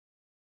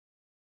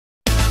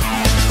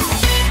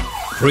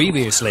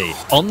Previously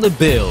on The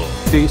Bill.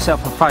 Do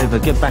yourself a favour,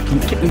 get back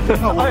and get me.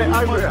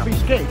 I would be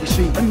scared to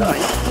see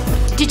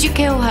tonight. Did you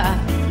kill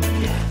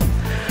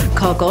her?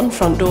 Car gone,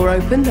 front door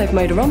open, they've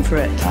made a run for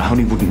it.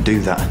 Honey wouldn't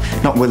do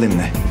that. Not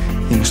willingly.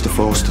 He must have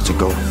forced her to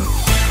go.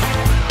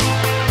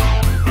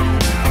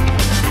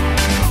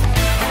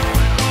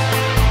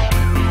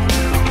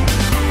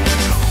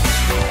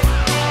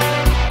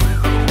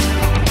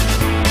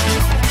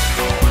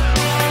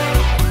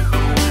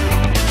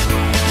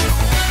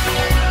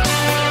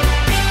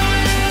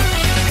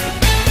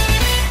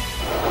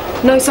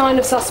 No sign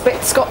of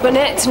suspect Scott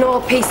Burnett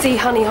nor PC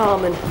Honey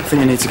Harmon. I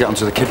think you need to get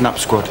onto the kidnap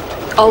squad.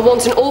 I'll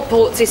want an all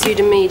ports issued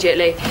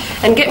immediately.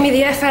 And get me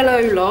the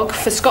FLO log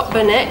for Scott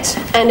Burnett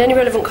and any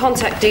relevant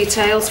contact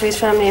details for his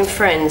family and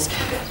friends.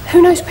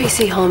 Who knows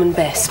PC Harmon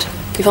best?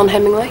 Yvonne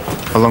Hemingway?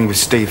 Along with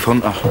Steve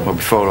Hunter. Well,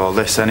 before all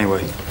this,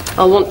 anyway.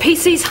 I'll want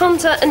PC's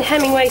Hunter and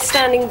Hemingway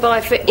standing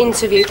by for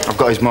interview. I've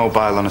got his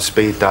mobile on a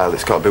speed dial.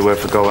 It's got to be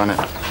worth a go, hasn't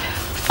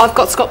it? I've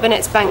got Scott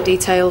Burnett's bank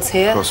details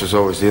here. Of course, there's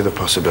always the other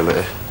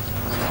possibility.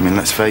 I mean,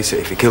 let's face it,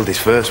 if he killed his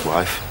first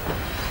wife...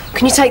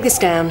 Can you take this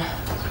down?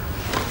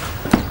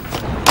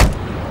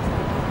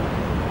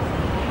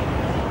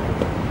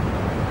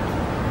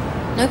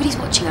 Nobody's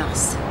watching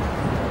us.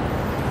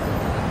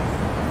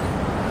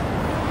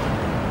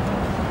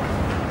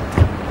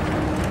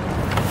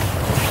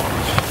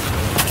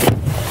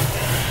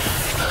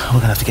 We're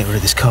gonna have to get rid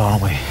of this car,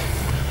 aren't we?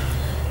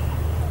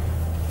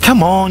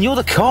 Come on, you're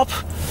the cop.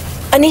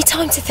 I need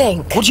time to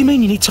think. What do you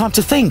mean you need time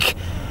to think?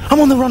 I'm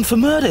on the run for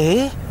murder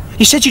here.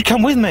 You said you'd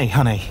come with me,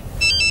 honey.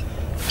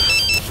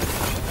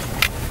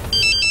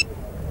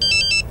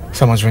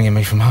 Someone's ringing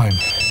me from home.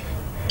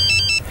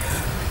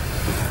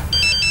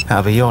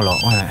 That'll be your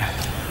lot, won't it?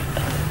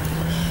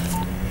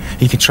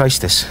 You can trace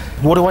this.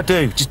 What do I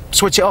do? Just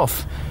switch it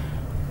off?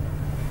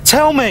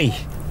 Tell me!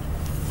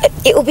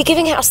 It will be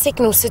giving out a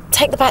signal, so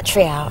take the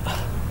battery out.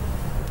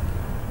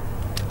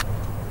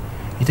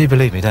 You do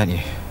believe me, don't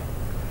you?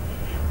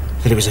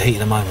 That it was a heat of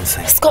the moment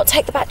thing. Scott,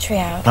 take the battery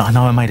out. I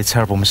know I made a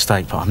terrible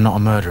mistake, but I'm not a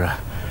murderer.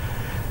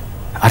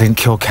 I didn't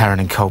kill Karen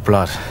in cold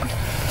blood.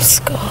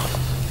 Scott.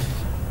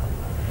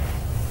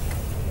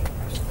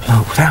 No,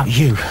 without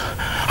you,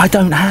 I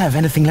don't have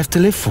anything left to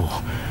live for.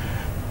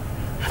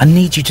 I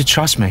need you to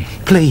trust me.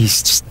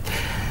 Please, just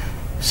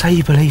say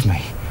you believe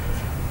me.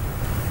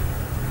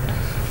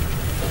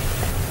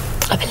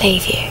 I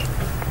believe you.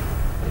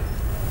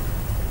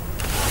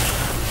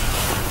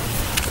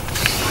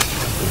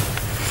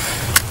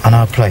 I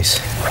know a place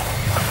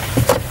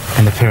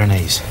in the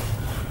Pyrenees,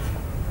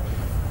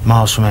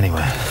 miles from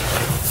anywhere.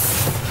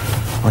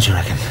 What do you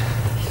reckon?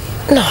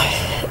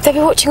 No, they'll be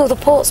watching all the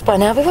ports by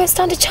now. We won't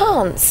stand a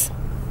chance.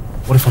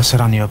 What if I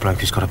said I knew a bloke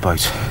who's got a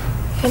boat?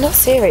 You're not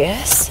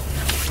serious.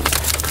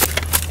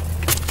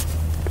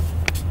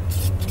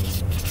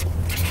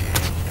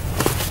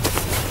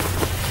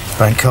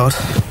 Bank card,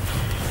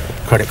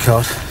 credit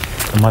card,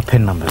 and my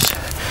PIN numbers.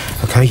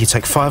 Okay, you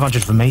take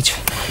 500 from each,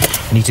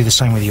 and you do the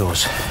same with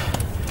yours.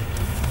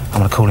 I'm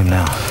gonna call him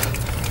now.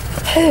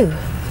 Who?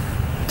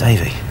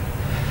 Davey.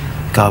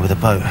 Guy with a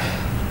boat.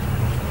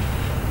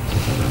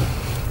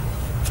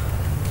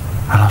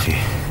 I love you.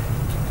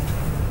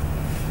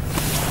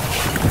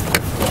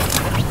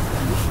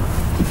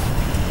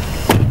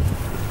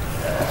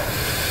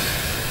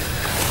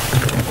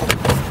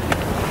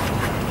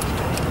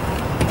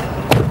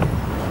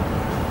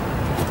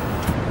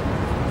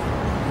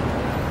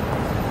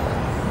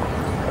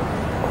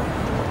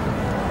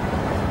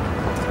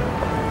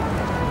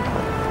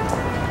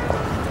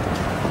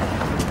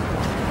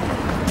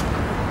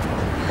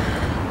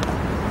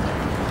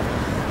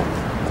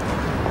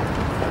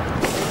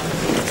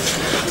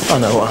 I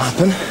know what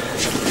happened.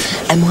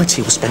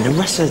 MIT will spend the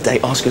rest of the day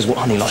asking us what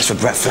Honey likes for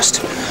breakfast.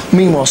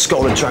 Meanwhile,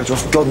 Scotland dragged her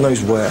off God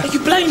knows where. Are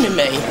you blaming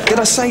me? Did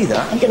I say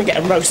that? I'm going to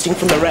get a roasting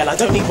from Morel. I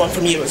don't need one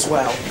from you as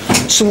well.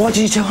 So why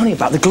did you tell Honey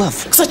about the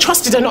glove? Because I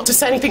trusted her not to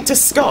say anything to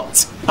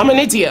Scott. I'm an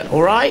idiot,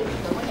 all right?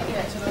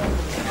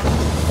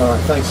 All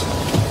right, thanks.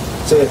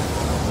 See you.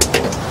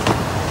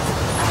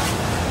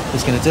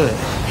 He's gonna do it.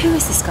 Who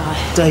is this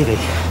guy? Davey.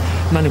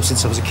 Known him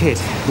since I was a kid.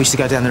 We used to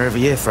go down there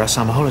every year for our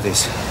summer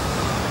holidays.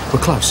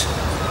 We're close.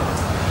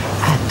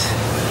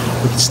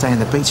 And we could stay in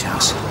the beach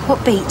house.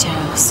 What beach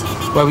house?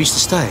 Where we used to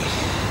stay.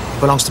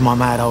 Belongs to my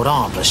mad old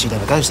aunt, but she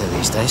never goes there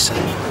these days, so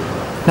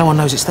no one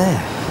knows it's there.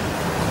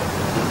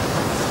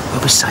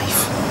 We'll be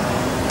safe.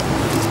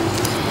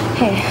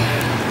 Here.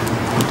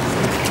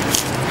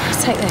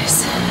 Take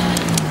this.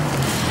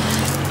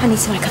 I need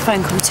to make a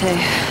phone call too.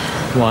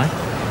 Why?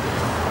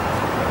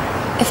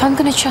 If I'm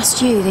going to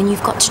trust you, then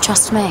you've got to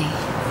trust me.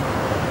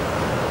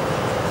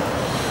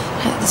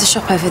 Look, there's a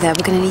shop over there.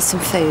 We're going to need some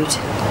food.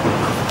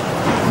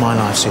 My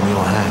life's in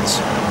your hands.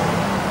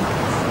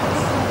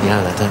 You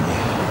know that, don't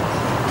you?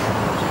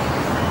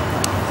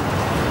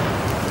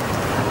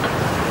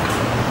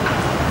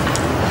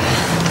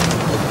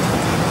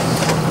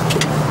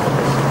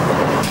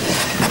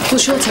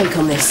 What's your take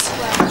on this?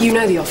 You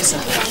know the officer.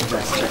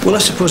 Well,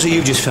 let's suppose that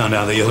you've just found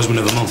out that your husband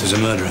of the month is a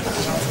murderer.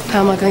 How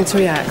am I going to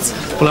react?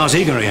 Well, how's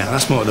he going to react?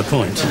 That's more to the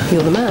point.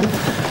 You're the man.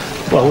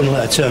 Well, I wouldn't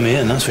let her turn me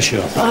in, that's for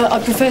sure.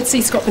 I prefer to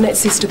see Scott Burnett's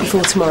sister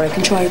before tomorrow. I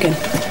can try again.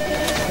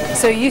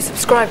 So you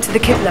subscribe to the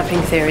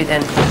kidnapping theory,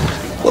 then?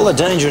 Well, the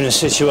danger in a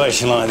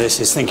situation like this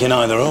is thinking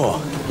either or.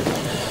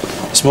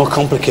 It's more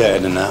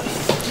complicated than that.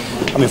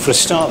 I mean, for a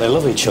start, they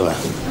love each other.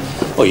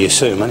 Well, you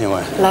assume,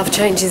 anyway. Love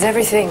changes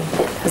everything,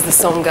 as the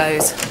song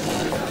goes.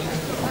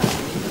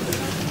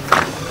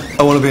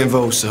 I want to be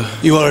involved, sir.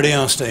 You already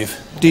are, Steve.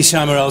 D.C.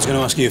 Morell's going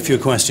to ask you a few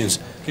questions.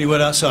 Can you wait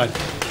outside?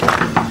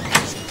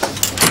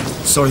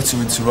 Sorry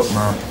to interrupt,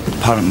 ma'am.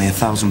 Apparently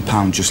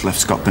 £1,000 just left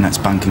Scott Burnett's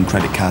bank and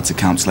credit cards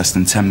accounts less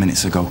than 10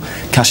 minutes ago.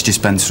 Cash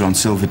dispenser on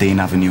Silverdene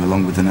Avenue,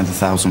 along with another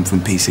 1,000 from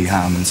PC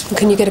Harmon's.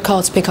 Can you get a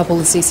car to pick up all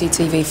the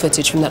CCTV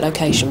footage from that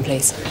location,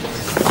 please?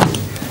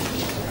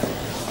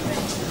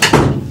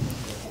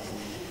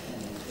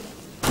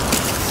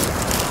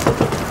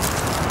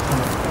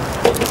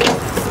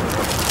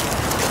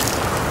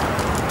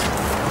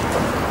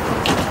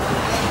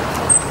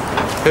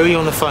 Who are you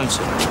on the phone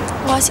to?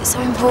 Why is it so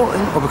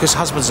important? Well, because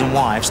husbands and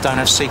wives don't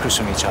have secrets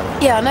from each other.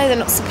 Yeah, I know they're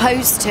not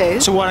supposed to.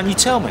 So why don't you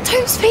tell me?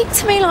 Don't speak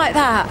to me like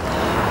that.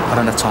 I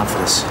don't have time for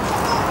this.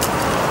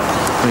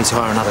 I need to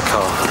hire another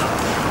car.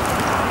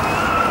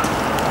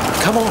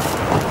 Come on.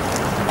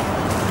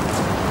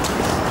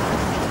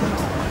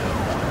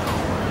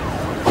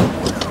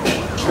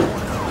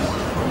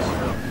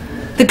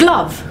 The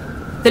glove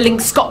that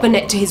linked Scott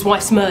Burnett to his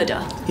wife's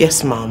murder.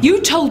 Yes, Mum.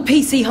 You told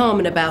PC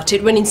Harmon about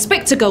it when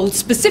Inspector Gold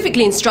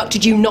specifically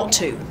instructed you not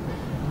to.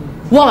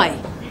 Why?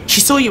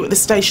 She saw you at the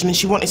station and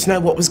she wanted to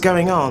know what was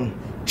going on.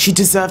 She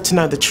deserved to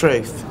know the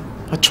truth.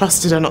 I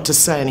trusted her not to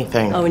say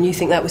anything. Oh, and you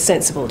think that was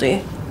sensible, do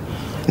you?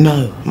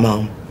 No,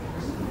 Mum.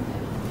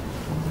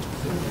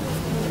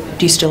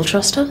 Do you still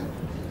trust her?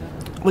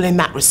 Well, in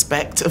that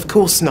respect, of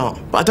course not.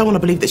 But I don't want to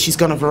believe that she's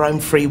gone of her own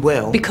free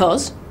will.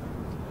 Because?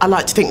 I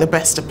like to think the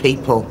best of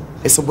people.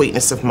 It's a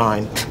weakness of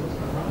mine.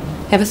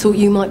 Ever thought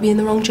you might be in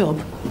the wrong job?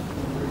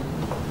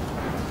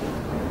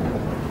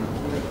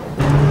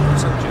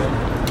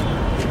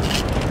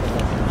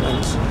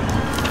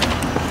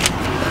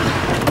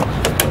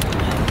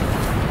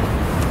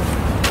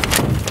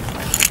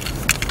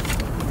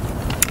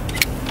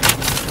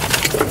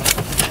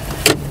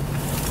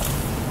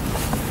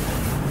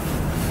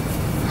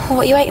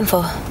 What are you waiting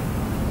for?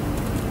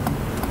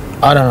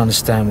 I don't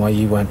understand why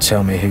you won't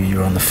tell me who you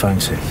were on the phone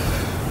to.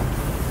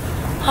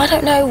 I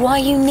don't know why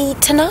you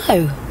need to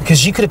know.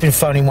 Because you could have been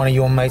phoning one of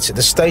your mates at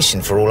the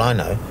station, for all I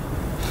know.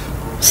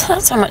 So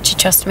that's how much you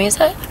trust me, is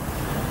it?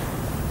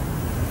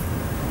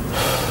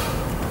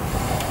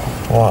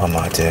 What am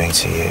I doing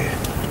to you?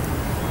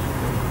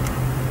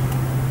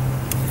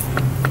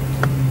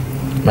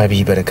 Maybe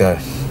you better go.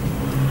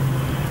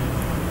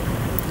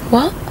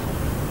 What?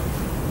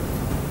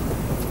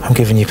 I'm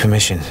giving you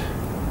permission.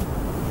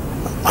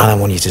 I don't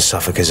want you to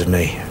suffer because of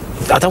me.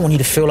 I don't want you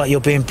to feel like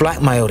you're being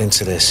blackmailed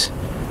into this.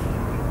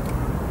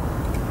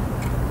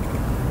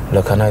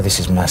 Look, I know this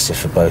is massive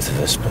for both of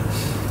us, but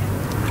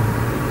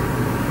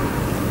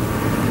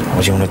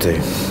what do you want to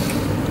do?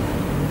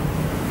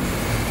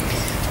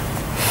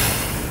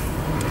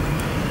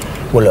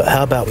 Well, look,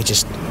 how about we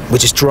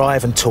just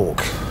drive and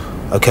talk,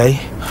 okay?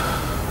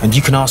 And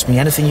you can ask me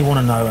anything you want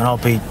to know, and I'll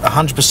be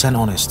 100%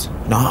 honest.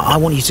 Now, I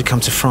want you to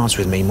come to France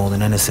with me more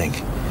than anything.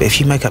 But if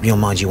you make up your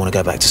mind you want to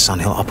go back to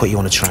Sunhill, I'll put you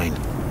on a train.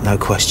 No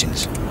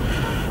questions.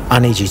 I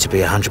need you to be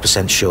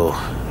 100% sure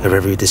of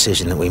every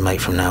decision that we make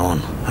from now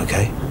on,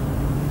 okay?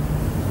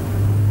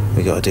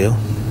 We got a deal?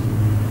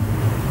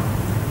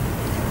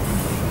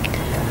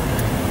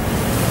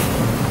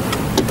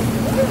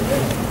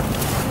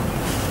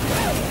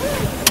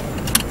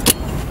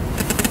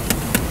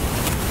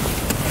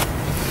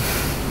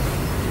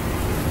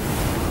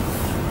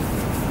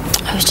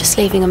 I was just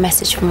leaving a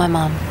message from my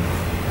mum.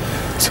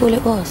 That's all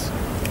it was.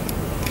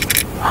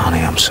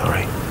 Honey, I'm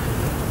sorry.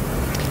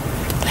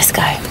 Let's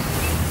go.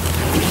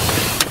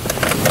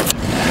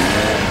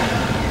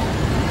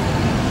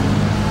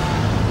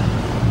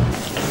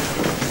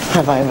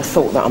 Have I ever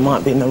thought that I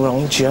might be in the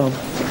wrong job?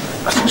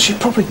 I thought she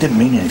probably didn't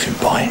mean anything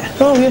by it.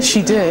 Oh, yes,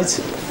 she did.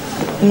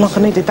 And like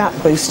I needed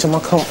that boost to my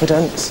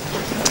confidence.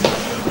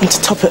 And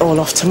to top it all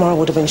off, tomorrow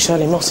would have been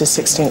Shirley Moss's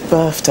 16th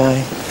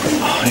birthday.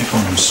 Oh,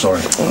 Yvonne, I'm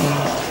sorry.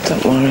 Oh,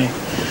 don't worry.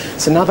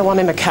 It's another one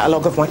in the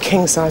catalogue of my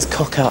king-size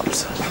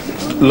cock-ups.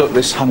 Look,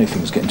 this honey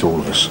thing's getting to all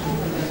of us.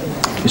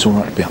 It's all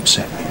right to be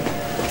upset.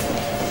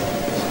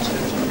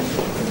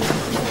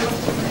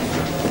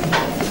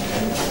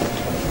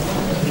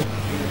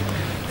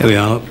 Here we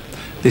are,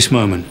 this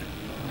moment.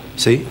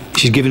 See,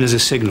 she's giving us a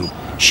signal.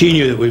 She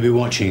knew that we'd be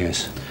watching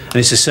us. And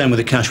it's the same with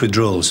the cash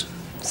withdrawals.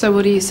 So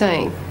what are you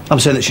saying? I'm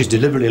saying that she's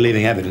deliberately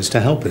leaving evidence to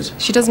help us.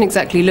 She doesn't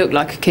exactly look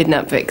like a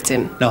kidnapped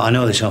victim. No, I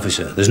know this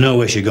officer. There's no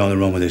way she'd go on the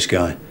run with this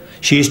guy.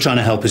 She is trying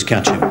to help us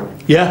catch him.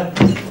 Yeah?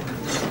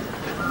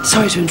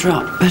 Sorry to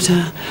interrupt, but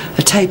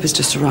a tape has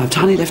just arrived.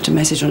 Honey left a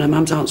message on her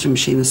mum's answering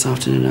machine this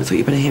afternoon. I thought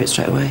you'd better hear it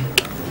straight away.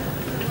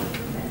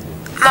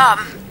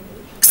 Mum,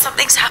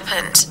 something's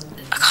happened.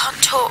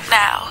 talk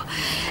now,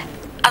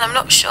 and I'm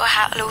not sure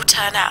how it'll all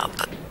turn out,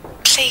 but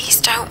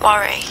please don't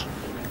worry.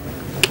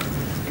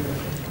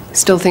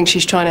 Still think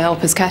she's trying to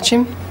help us catch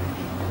him?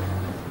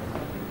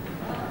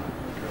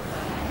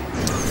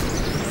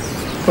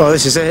 Well,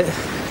 this is it.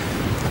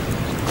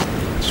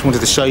 Just wanted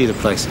to show you the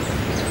place.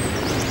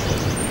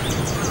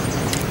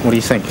 What do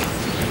you think?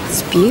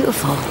 It's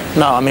beautiful.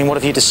 No, I mean, what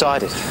have you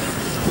decided?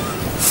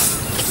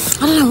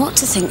 I don't know what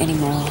to think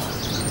anymore.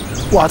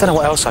 Well, I don't know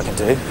what else I can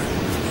do.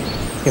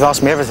 You've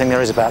asked me everything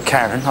there is about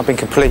Karen. I've been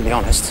completely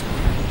honest.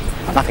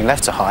 I've nothing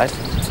left to hide.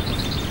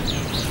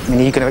 I mean,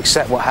 are you going to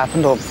accept what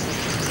happened, or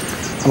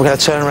am I going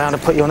to turn around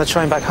and put you on the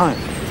train back home?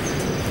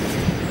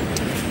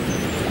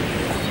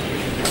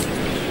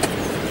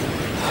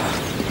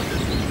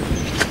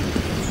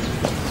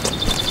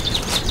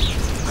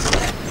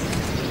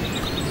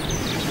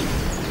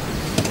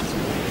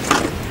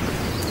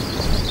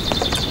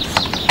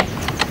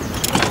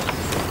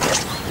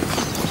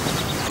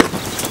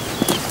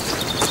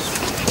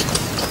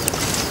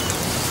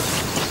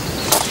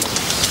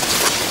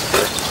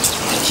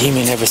 You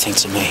mean everything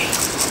to me.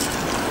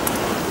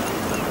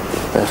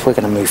 But if we're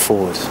going to move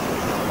forward,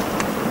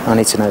 I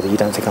need to know that you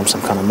don't think I'm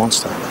some kind of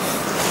monster.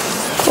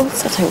 Of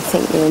course I don't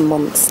think you're a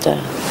monster.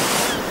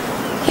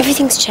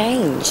 Everything's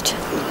changed.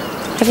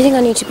 Everything I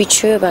knew to be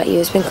true about you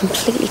has been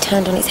completely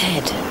turned on its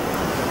head.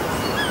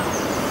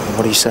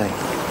 What are you saying?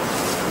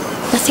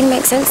 Nothing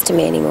makes sense to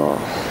me anymore.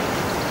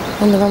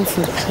 I'm on the run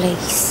from the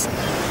police.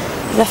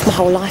 I've left my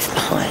whole life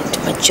behind.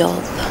 My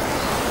job,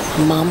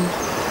 my mum.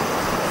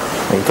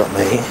 Well, you got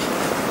me.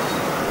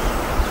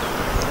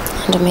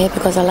 And I'm here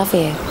because I love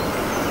you.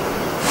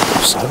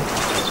 So?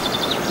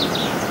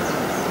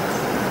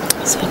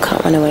 So I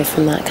can't run away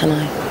from that, can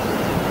I?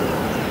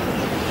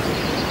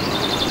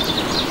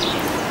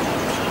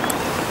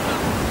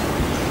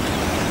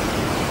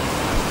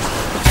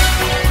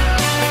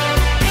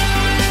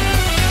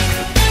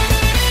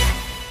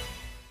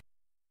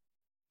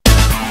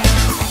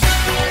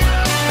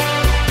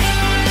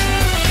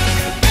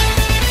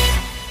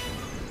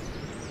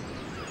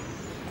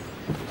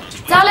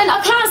 Darling,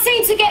 I can't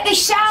seem to get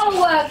this shower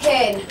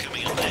working.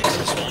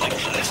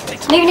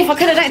 And even if I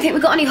could, I don't think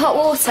we've got any hot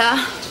water.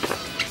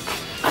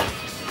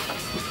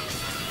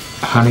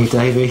 Honey,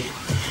 Davy.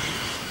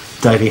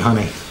 Davy,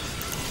 honey.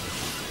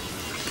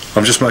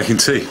 I'm just making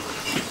tea.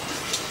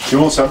 Do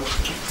you want some?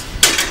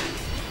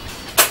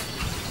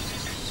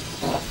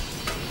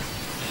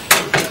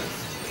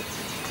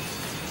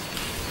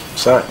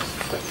 So,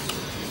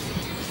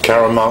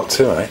 Karen Mark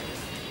II, eh?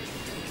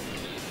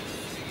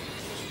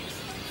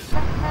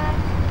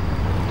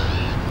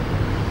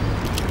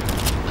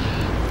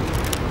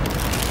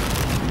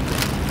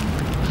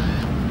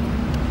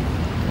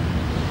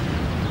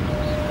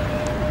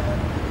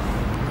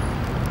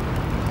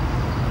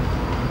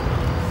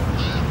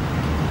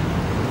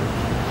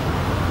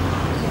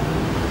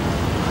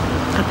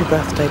 Happy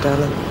birthday,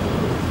 darling.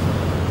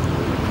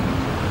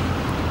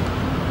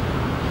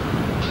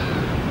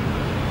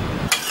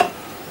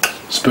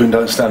 Spoon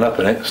don't stand up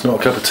in it. It's not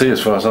a cup of tea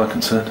as far as I'm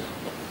concerned.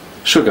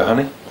 Sugar,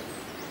 honey?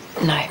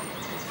 No.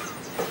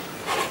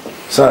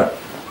 So,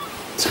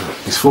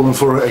 he's fallen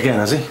for it again,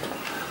 has he?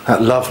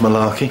 That love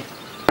malarkey.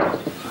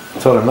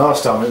 Told him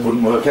last time it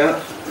wouldn't work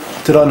out.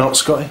 Did I not,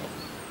 Scotty?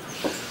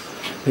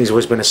 He's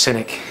always been a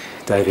cynic,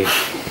 Davy.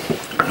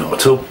 Not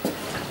at all.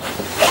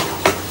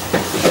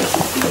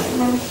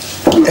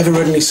 Ever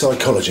read any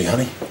psychology,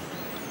 honey?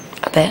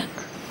 A bit.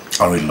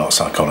 I read a lot of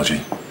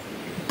psychology,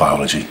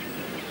 biology,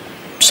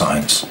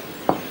 science,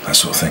 that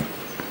sort of thing.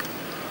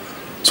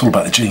 It's all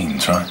about the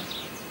genes, right?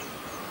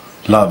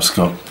 Love's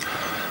got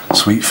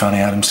sweet Fanny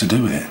Adams to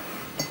do with it.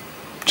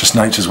 Just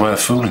nature's way of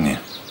fooling you,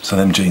 so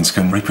them genes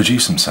can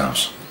reproduce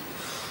themselves.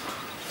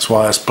 That's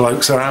why us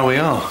blokes are how we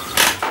are.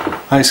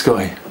 Hey,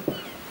 Scotty?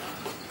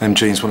 Them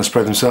genes want to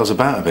spread themselves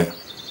about a bit.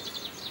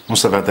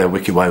 Once they've had their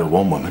wicked way with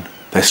one woman,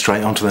 they're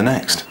straight on to the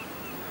next.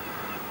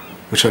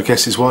 Which I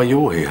guess is why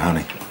you're here,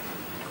 honey.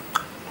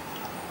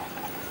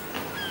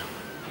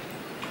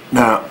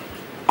 Now,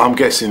 I'm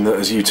guessing that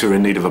as you two are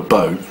in need of a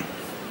boat,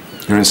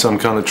 you're in some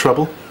kind of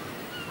trouble?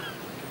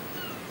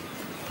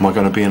 Am I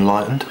going to be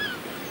enlightened?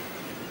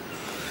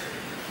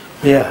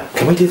 Yeah,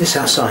 can we do this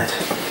outside?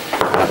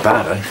 Not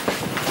bad, eh?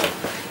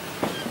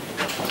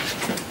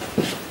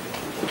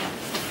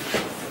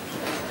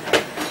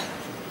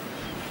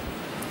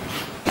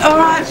 All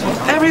right,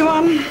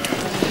 everyone.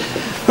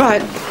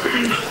 Right.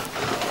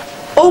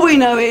 All we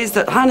know is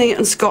that Honey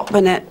and Scott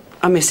Burnett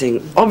are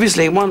missing.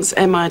 Obviously, once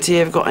MIT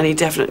have got any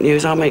definite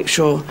news, I'll make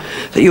sure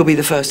that you'll be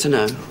the first to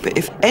know. But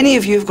if any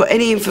of you have got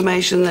any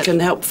information that can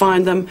help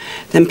find them,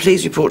 then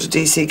please report to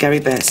DC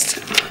Gary Best.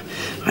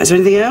 Right, is there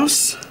anything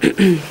else?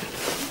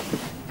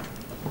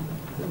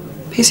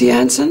 PC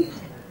Hanson?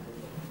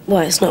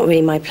 Well, it's not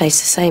really my place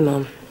to say,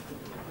 Mum.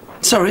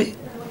 Sorry?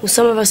 Well,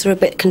 some of us are a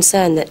bit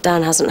concerned that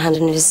Dan hasn't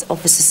handed in his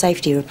officer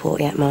safety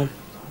report yet, Mum.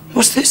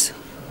 What's this?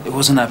 It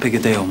wasn't that big a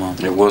deal, Mum.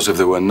 It was if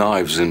there were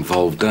knives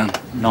involved, Dan.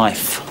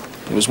 Knife.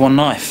 It was one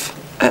knife.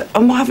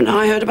 And why haven't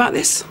I heard about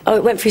this? Oh,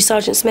 it went through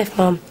Sergeant Smith,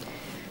 Mum.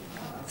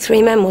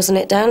 3 men, wasn't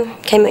it, Dan?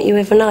 Came at you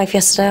with a knife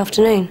yesterday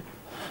afternoon.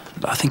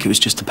 I think it was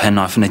just a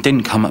penknife and they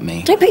didn't come at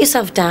me. Don't put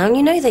yourself down,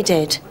 you know they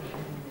did.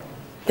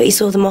 But he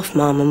saw them off,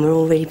 Mum, and we're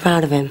all really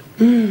proud of him.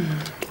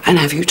 And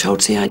have you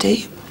told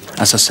CID?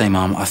 As I say,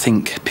 Mum, I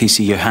think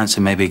PC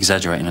Johansson may be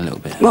exaggerating a little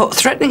bit. Well,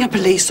 threatening a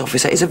police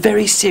officer is a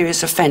very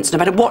serious offence, no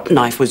matter what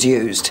knife was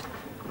used.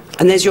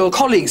 And there's your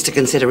colleagues to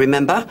consider,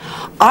 remember?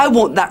 I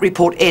want that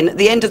report in at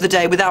the end of the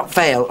day without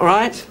fail, all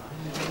right?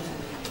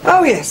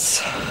 Oh,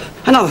 yes.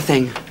 Another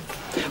thing.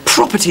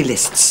 Property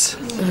lists.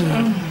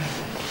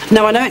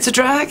 Now, I know it's a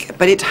drag,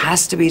 but it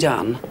has to be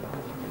done.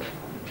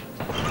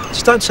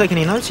 Just don't take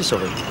any notice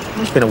of him.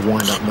 He's been a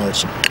wind-up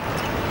merchant.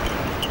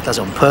 Does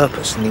it on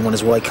purpose, and he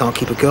wonders why he can't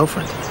keep a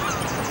girlfriend.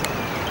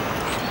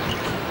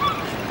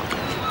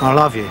 I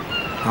love you,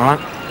 all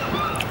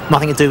right?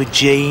 Nothing to do with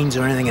genes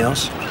or anything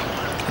else.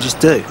 I just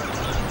do.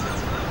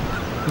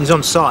 He's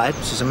on side,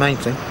 which is the main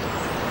thing.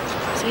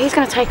 So he's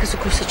going to take us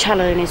across the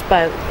channel in his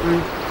boat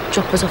and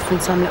drop us off in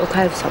some little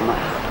cove somewhere?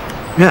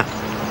 Yeah.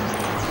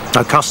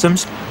 No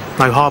customs,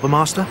 no harbour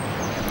master.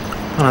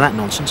 None of that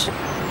nonsense.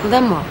 Well,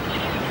 then what?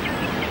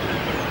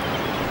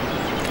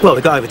 Well,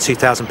 we got over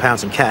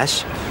 £2,000 in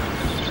cash.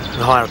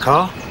 We'll hire a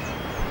car,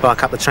 buy a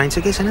couple of train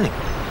tickets, anything.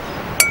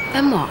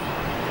 Then what?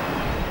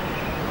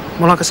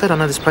 Well, like I said, I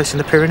know this place in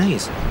the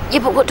Pyrenees. Yeah,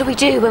 but what do we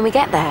do when we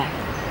get there?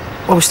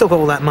 Well, we've still got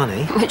all that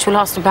money. Which will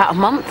last about a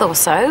month or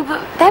so,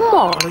 but then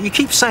what? Well, you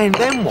keep saying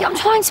then what? Yeah, I'm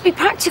trying to be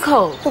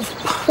practical. Well,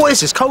 what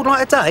is this, cold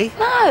light of day?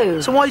 No.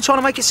 So why are you trying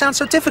to make it sound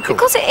so difficult?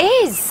 Because it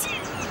is.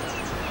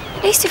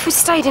 At least if we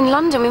stayed in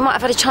London, we might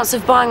have had a chance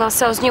of buying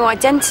ourselves new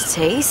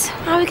identities.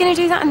 How are we going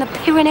to do that in the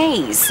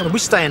Pyrenees? Well, if we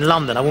stay in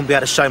London, I wouldn't be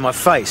able to show my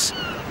face.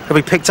 I'll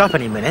be picked up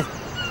any minute.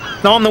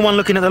 No, I'm the one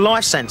looking at the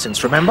life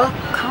sentence, remember?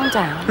 Calm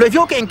down. Look, if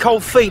you're getting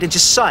cold feet, then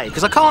just say,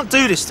 because I can't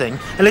do this thing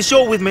unless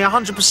you're with me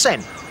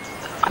 100%.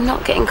 I'm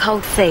not getting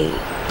cold feet,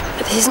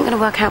 but this isn't going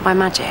to work out by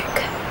magic.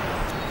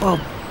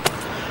 Well,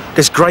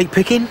 there's great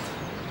picking,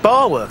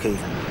 bar work even.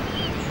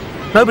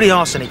 Nobody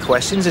asks any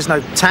questions, there's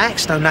no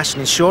tax, no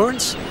national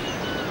insurance.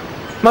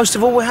 Most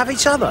of all, we have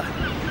each other.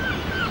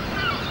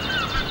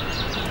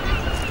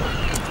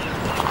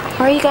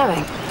 Where are you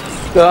going?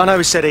 Well, I know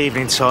we said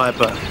evening tide,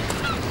 but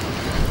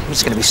I'm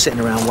just going to be sitting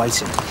around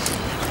waiting.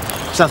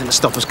 There's nothing to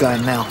stop us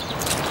going now.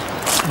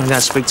 I'm going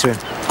to speak to him.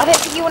 I don't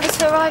think you want us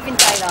to arrive in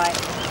daylight.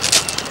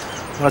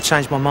 Well, I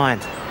changed my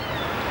mind.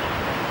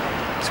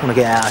 Just want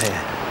to get out of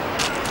here.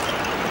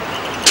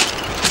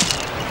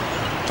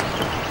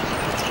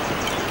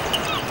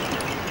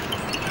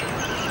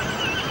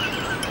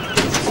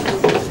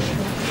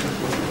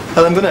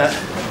 Helen Burnett, do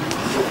you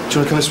want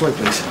to come this way,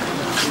 please?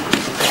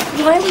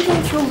 Why are we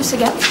going through all this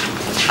again?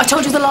 I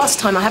told you the last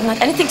time I haven't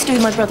had anything to do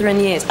with my brother in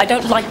years. I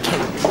don't like him.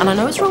 And I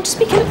know it's wrong to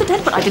speak ill of the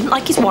dead, but I didn't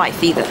like his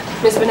wife either.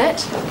 Miss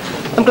Burnett,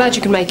 I'm glad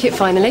you could make it,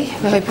 finally.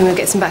 We're hoping we'll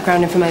get some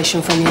background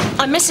information from you.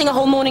 I'm missing a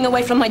whole morning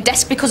away from my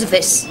desk because of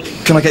this.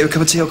 Can I get you a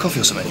cup of tea or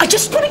coffee or something? I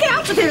just want to get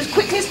out of here as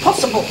quickly as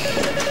possible.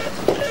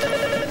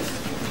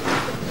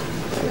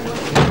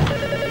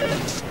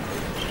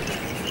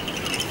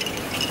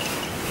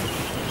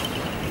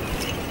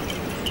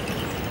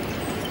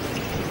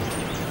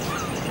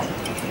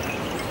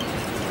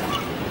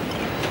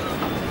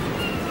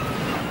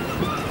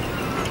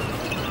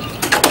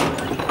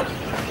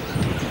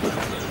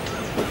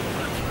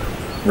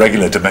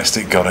 Regular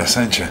domestic goddess,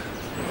 ain't you?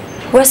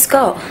 Where's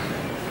Scott?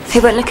 He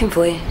went looking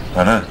for you.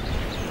 I know.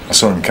 I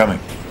saw him coming.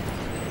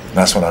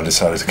 That's when I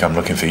decided to come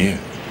looking for you.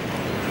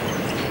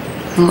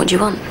 And what do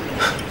you want?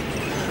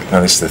 Now,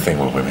 this is the thing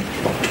with women.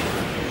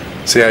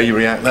 See how you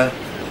react there?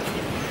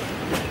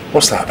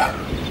 What's that about?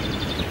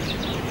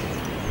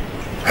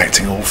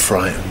 Acting all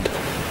frightened.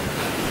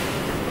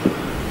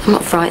 I'm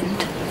not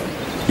frightened.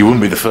 You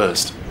wouldn't be the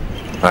first.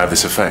 I have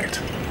this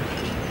effect.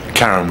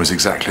 Karen was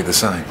exactly the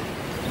same.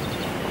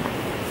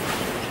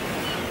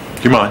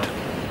 Do you mind?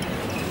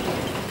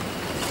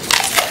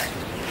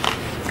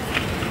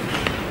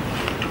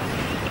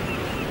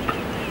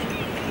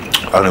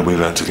 Only we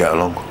learned to get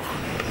along.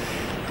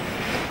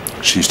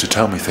 She used to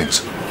tell me things.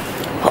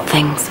 What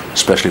things?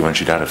 Especially when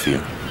she'd had a few.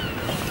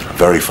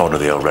 Very fond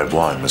of the old red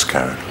wine was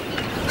Karen.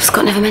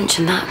 Scott never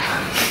mentioned that.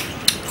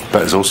 But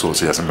there's all sorts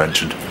he hasn't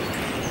mentioned.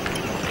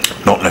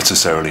 Not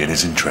necessarily in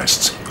his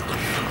interests.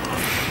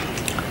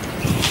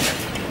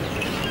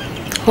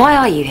 Why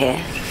are you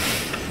here?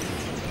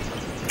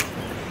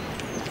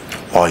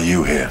 Why are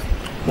you here?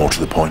 More to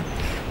the point.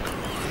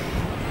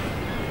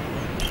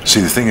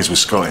 See, the thing is with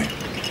Scotty,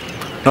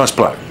 nice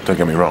bloke, don't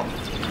get me wrong.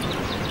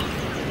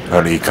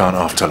 Only he can't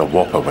half-tell a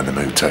whopper when the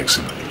mood takes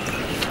him.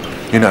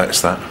 You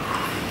noticed that?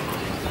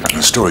 And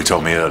the story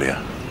told me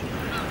earlier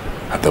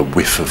had the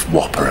whiff of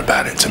whopper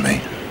about it to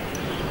me.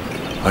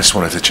 I just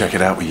wanted to check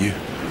it out with you.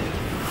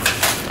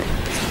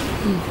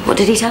 What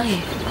did he tell you?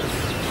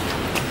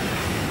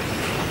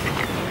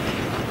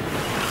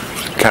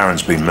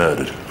 Karen's been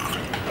murdered.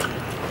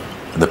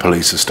 And the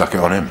police have stuck it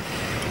on him.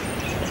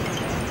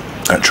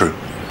 That true?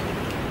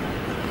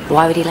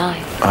 Why would he lie?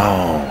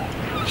 Oh,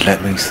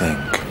 let me think.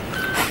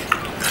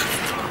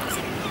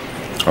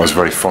 I was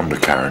very fond of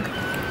Karen.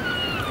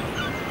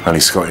 Only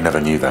Scotty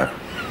never knew that.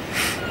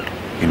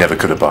 He never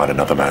could abide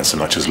another man so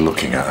much as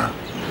looking at her.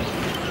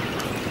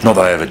 Not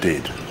that I ever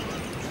did.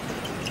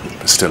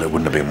 But still, it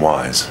wouldn't have been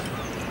wise.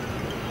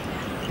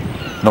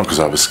 Not because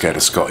I was scared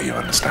of Scotty, you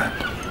understand.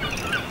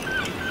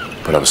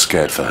 But I was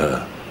scared for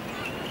her.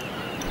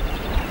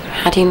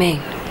 How do you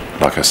mean?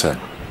 Like I said,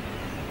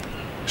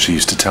 she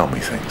used to tell me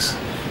things.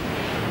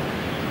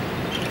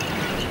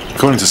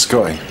 According to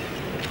Scotty,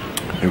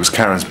 it was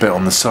Karen's bit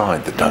on the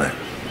side that done it.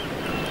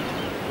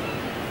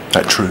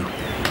 That true?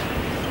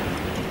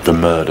 The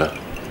murder.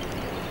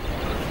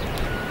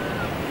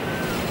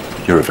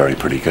 You're a very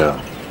pretty girl.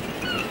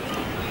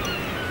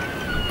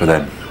 But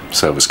then,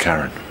 so was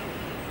Karen.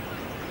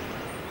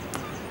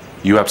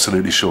 You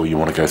absolutely sure you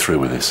want to go through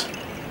with this?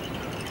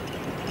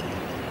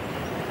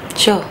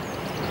 Sure.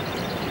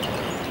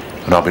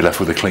 And I'll be left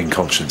with a clean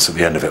conscience at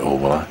the end of it all,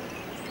 will I?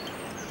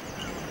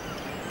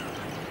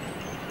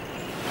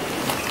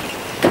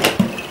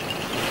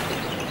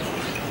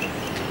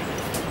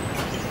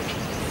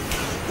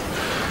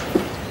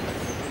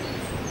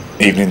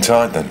 Evening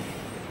tide, then.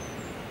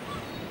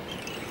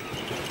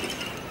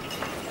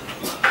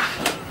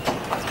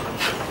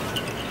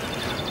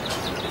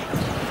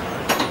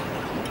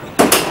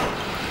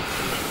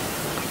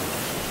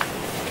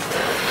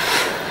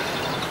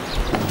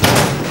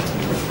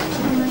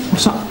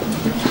 What's up?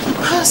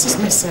 My purse is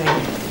missing.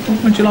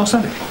 When did you last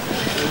have it?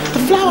 The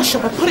flower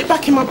shop, I put it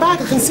back in my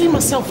bag. I can see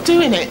myself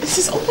doing it. This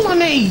is all I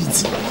need.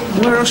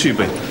 Where else have you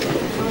been?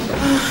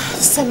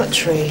 The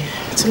cemetery,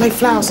 to lay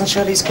flowers on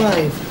Shirley's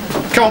grave.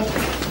 Come on.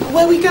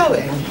 Where are we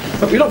going?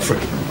 Hope you're not free.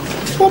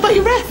 What about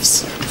your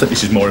refs? I think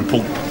this is more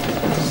important.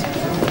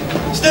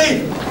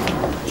 Steve!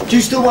 Do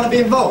you still want to be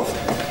involved?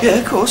 Yeah,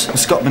 of course. The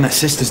Scott Burnett's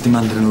sisters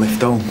demanded a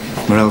lift home.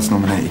 Morell's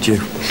nominated you.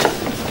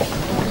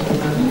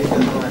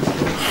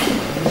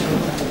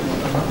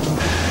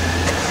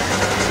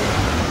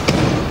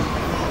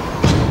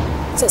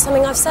 Is it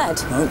something I've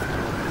said? No.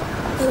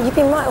 You've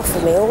been right off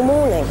with me all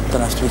morning.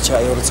 Don't have to be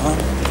chatty all the time.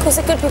 Because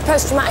it could be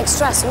post-traumatic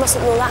stress. We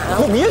mustn't rule that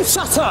out. Look, you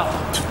shut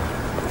up!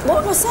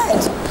 What have I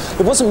said?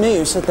 It wasn't me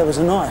who said there was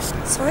a knife.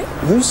 Sorry?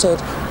 You said,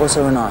 was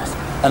there a knife?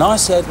 And I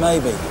said,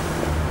 maybe.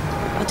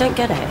 I don't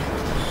get it.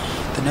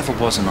 There never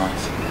was a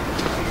knife.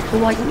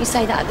 Well, why didn't you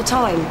say that at the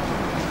time?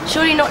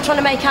 Surely you're not trying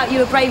to make out you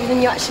were braver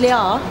than you actually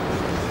are?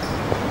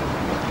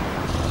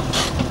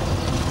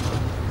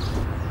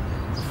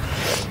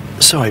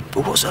 Sorry,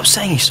 but what's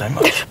upsetting you so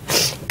much?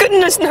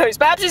 Goodness knows.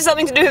 Perhaps it's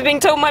something to do with being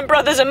told my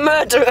brother's a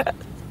murderer.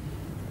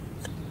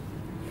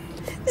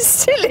 It's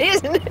silly,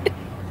 isn't it?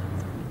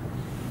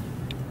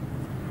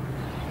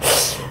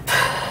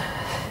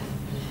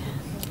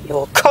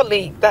 Your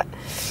colleague, that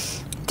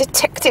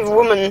detective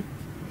woman,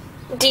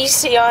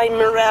 DCI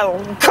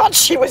Morell. God,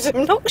 she was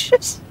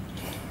obnoxious.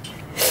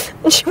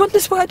 And she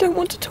wonders why I don't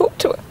want to talk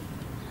to her.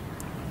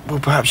 Well,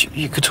 perhaps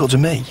you could talk to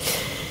me.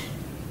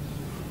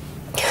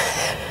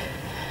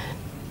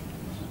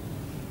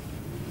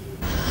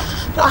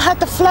 I had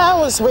the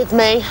flowers with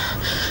me,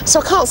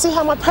 so I can't see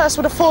how my purse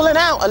would have fallen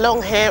out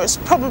along here. It's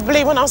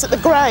probably when I was at the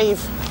grave.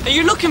 Are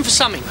you looking for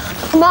something?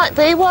 Might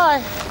be,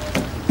 why?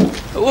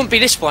 It wouldn't be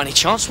this by any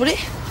chance, would it?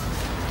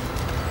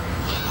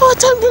 Oh, I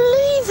don't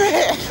believe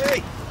it!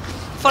 Hey.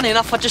 Funny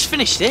enough, I just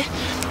finished it.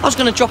 I was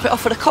going to drop it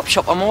off at a cop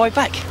shop on my way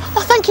back.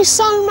 Oh, thank you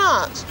so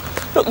much.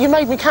 Look, you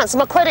made me cancel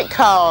my credit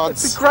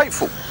cards. I'd be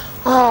grateful.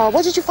 Oh,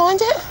 where did you find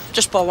it?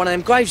 Just by one of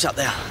them graves up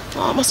there.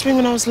 Oh, it must have been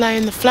when I was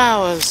laying the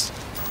flowers.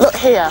 Look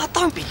here. Oh,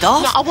 don't be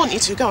daft. No, I want you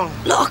to. Go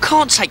on. Look, I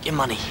can't take your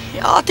money.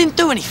 I didn't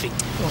do anything.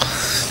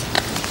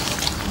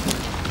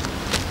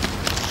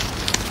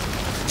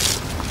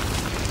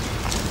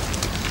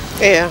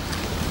 Here.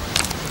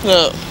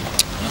 Look.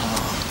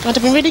 I'd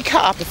have been really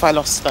cut up if I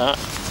lost that.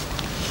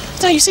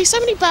 No, you see so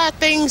many bad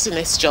things in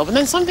this job, and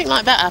then something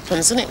like that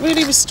happens, and it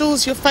really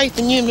restores your faith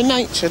in human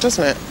nature,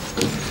 doesn't it?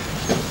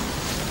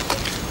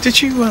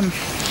 Did you,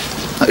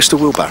 notice the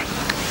wheelbarrow?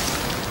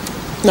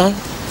 No.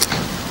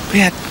 We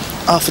had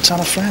half a ton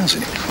of flowers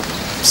in it.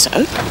 So?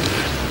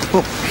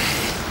 Well,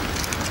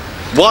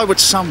 why would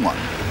someone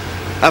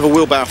have a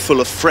wheelbarrow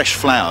full of fresh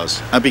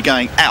flowers and be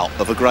going out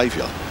of a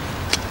graveyard?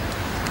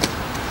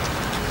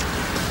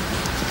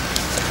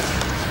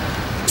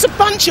 It's a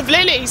bunch of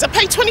lilies. I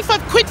paid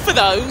 25 quid for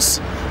those.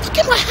 If I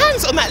get my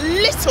hands on that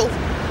little...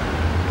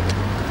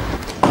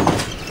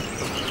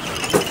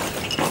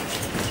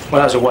 Well,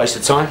 that was a waste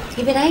of time.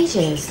 You've been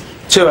ages.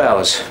 2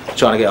 hours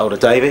trying to get hold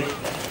of Davy.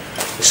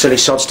 The silly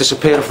sod's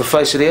disappeared off the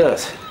face of the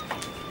earth.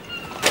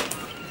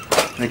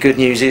 The good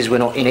news is we're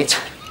not in it.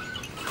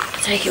 I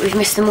take it we've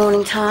missed the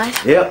morning tide?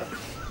 Yep.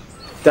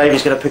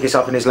 Davy's going to pick us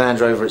up in his Land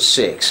Rover at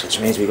 6, which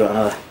means we've got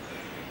another,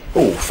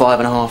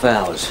 5.5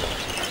 hours.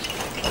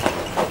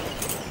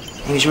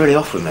 He's really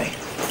off with me.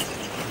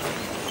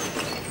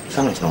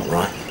 Something's not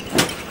right.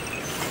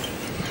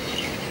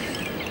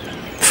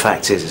 The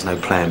fact is, there's no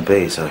plan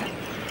B, so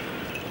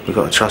we've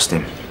got to trust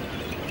him.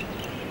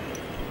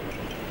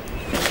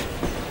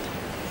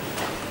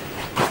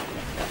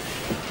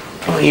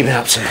 What have you been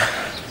up to?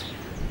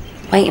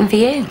 Waiting for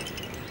you.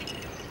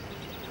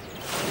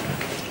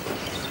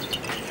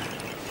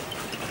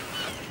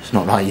 It's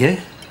not like you.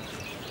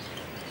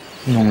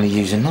 You normally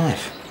use a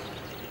knife.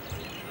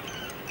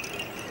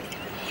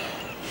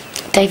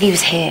 Davey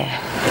was here.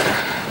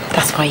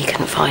 That's why you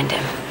couldn't find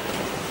him.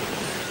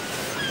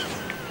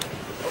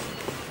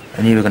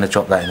 And you were going to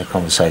drop that in the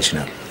conversation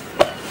at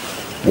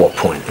what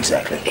point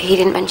exactly? He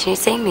didn't mention he'd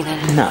seen me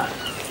then. No,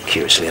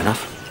 curiously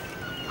enough.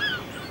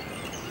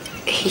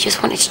 He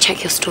just wanted to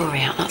check your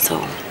story out, that's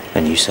all.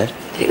 And you said?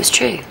 That it was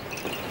true.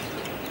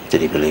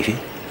 Did he believe you?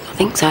 I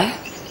think so.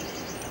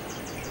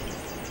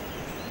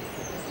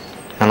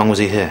 How long was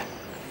he here?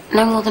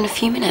 No more than a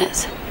few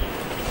minutes.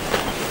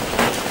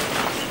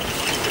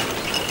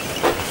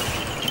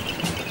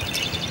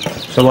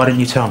 So why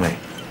didn't you tell me,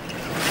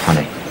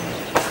 honey?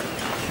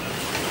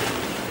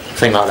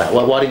 Thing like that.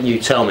 Why didn't you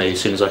tell me as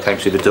soon as I came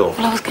through the door?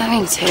 Well, I was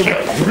going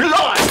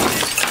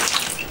to.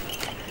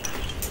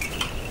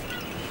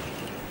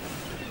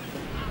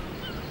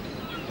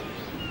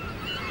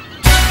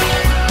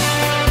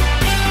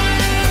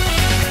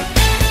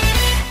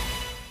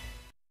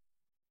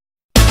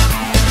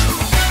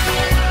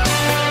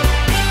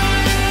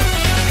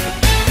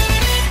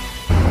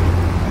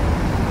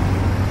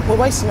 We're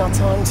wasting our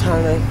time,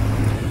 Tony.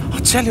 I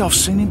tell you, I've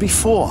seen him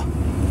before.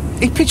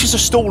 He pitches a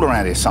stall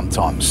around here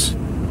sometimes.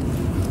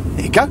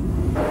 Here you go.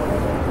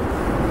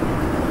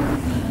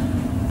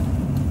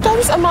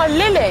 Those are my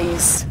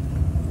lilies.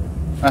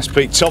 That's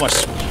Pete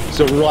Thomas. He's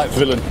a right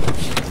villain.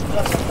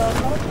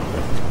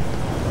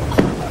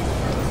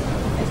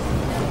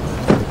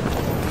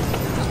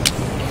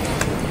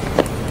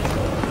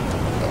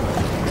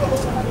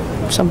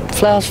 Some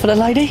flowers for the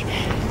lady?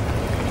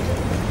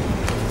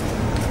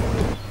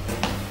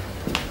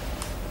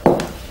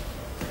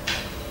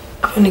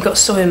 I've only got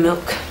soy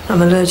milk.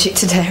 I'm allergic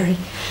to dairy.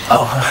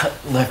 Oh,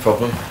 no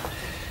problem.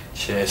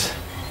 Cheers.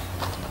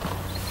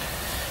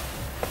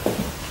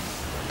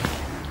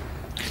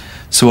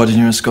 So why didn't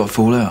you and Scott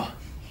fall out?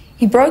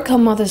 He broke her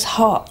mother's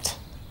heart.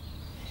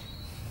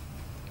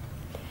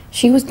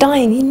 She was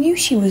dying. He knew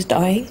she was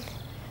dying.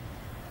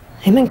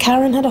 Him and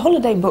Karen had a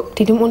holiday booked.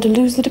 He didn't want to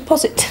lose the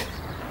deposit.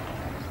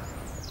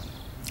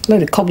 A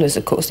load of cobblers,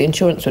 of course. The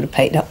insurance would have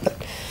paid up, but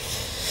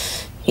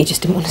he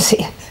just didn't want to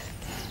see it.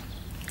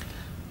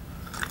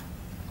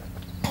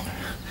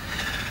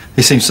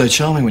 He seems so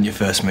charming when you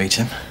first meet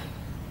him.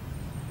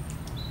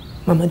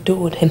 Mum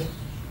adored him.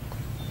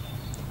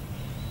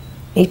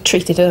 He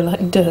treated her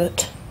like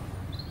dirt.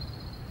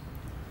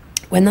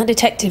 When that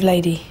detective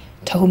lady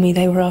told me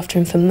they were after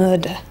him for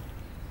murder,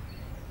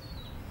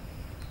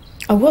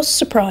 I was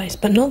surprised,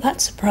 but not that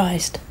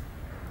surprised.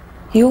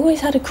 He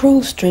always had a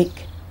cruel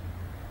streak.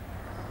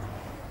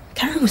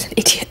 Karen was an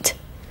idiot.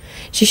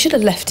 She should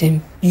have left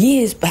him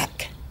years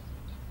back.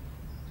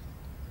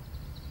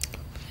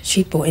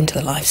 She bought into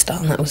the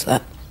lifestyle, and that was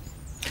that.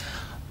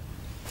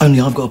 Only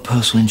I've got a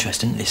personal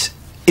interest in this.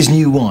 His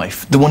new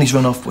wife, the one he's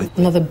run off with.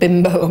 Another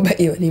bimbo, I'll bet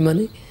you any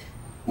money.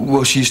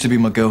 Well, she used to be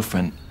my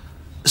girlfriend.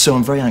 So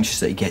I'm very anxious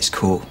that he gets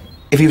caught.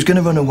 If he was going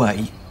to run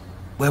away,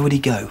 where would he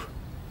go?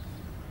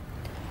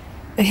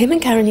 Him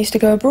and Karen used to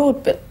go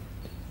abroad, but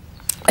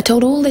I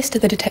told all this to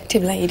the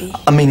detective lady.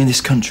 I mean, in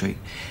this country,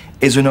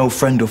 is there an old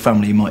friend or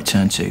family you might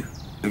turn to?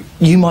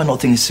 You might not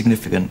think it's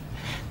significant,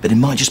 but it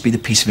might just be the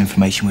piece of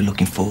information we're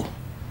looking for.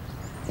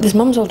 There's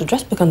Mum's old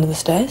address book under the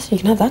stairs. You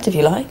can have that if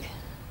you like.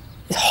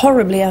 It's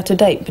horribly out of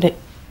date, but it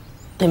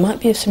might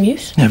be of some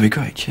use. Yeah, it'd be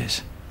great.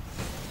 Cheers.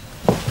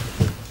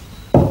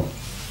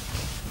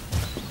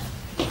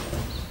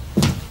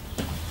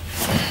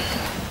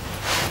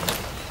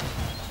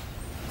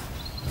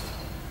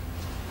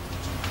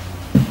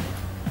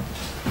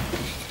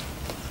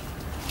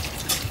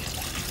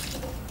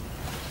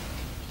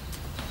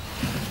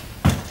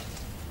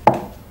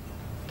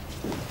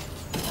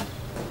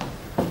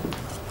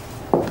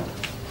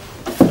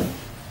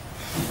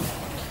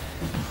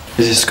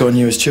 Is this Scott and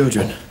you as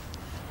children?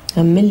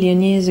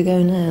 1,000,000 years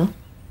ago now.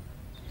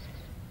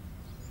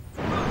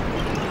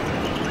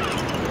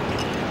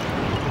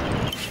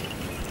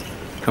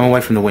 Come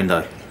away from the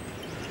window.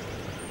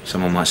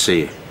 Someone might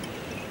see you.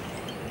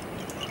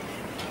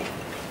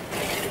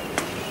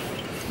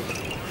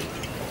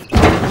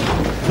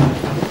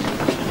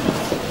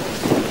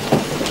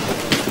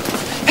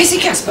 Is he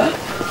Casper?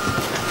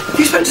 Have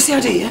you spoken to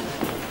CID yet?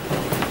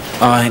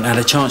 I ain't had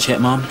a chance yet,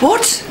 Mum.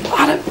 What?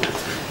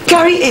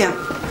 Gary, here.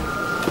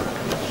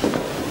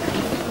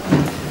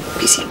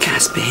 PC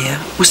Casper here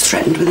was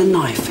threatened with a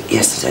knife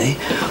yesterday.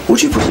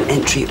 Would you put an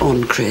entry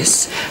on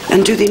Chris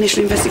and do the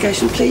initial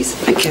investigation, please?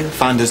 Thank you.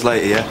 Find us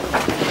later, yeah?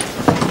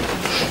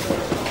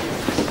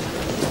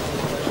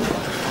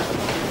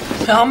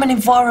 I'm an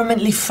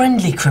environmentally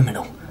friendly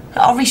criminal.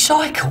 I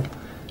recycle.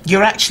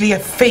 You're actually a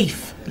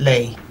thief,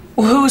 Lee.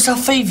 Well, who was I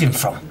thieving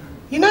from?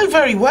 You know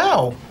very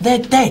well. They're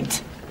dead.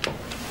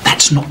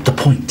 That's not the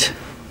point.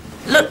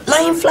 Look,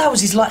 laying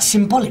flowers is like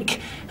symbolic.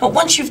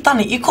 Once you've done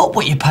it, you got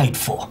what you paid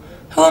for.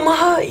 Who am I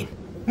hurting?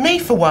 Me,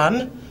 for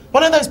one.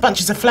 One of those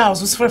bunches of flowers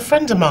was for a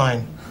friend of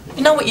mine.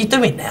 You know what you're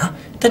doing now,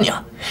 don't you?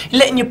 You're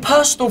letting your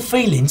personal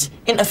feelings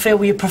interfere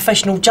with your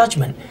professional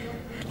judgment.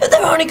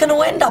 They're only going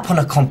to end up on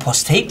a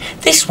compost heap.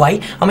 This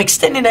way, I'm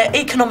extending their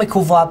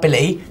economical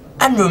viability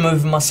and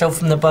removing myself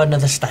from the burden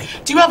of the state.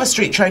 Do you have a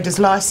street trader's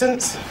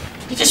licence?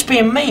 You're just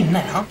being mean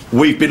now.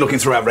 We've been looking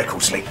through our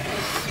records, Lee.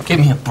 Give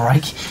me a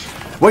break.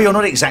 Well, you're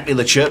not exactly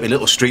the chirpy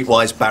little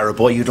streetwise barrow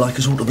boy you'd like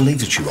us all to believe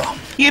that you are.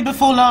 Year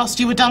before last,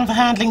 you were done for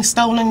handling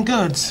stolen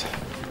goods.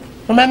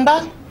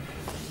 Remember?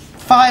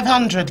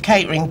 500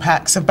 catering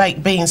packs of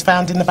baked beans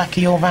found in the back of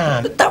your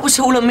van. But that was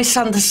all a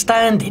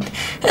misunderstanding.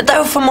 They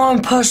were for my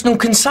own personal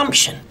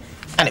consumption.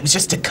 And it was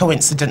just a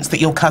coincidence that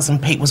your cousin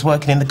Pete was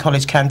working in the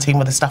college canteen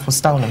where the stuff was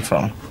stolen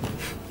from.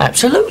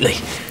 Absolutely.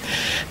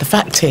 The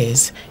fact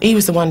is, he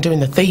was the one doing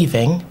the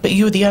thieving, but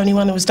you were the only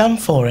one who was done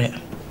for it.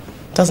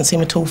 Doesn't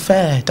seem at all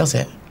fair, does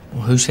it?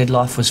 Well, who said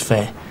life was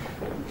fair?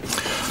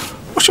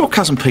 What's your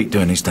cousin Pete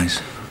doing these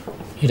days?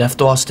 You'd have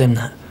to ask him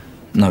that.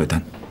 No, it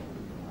don't.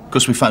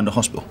 Because we phoned the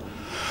hospital.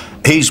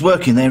 He's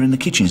working there in the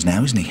kitchens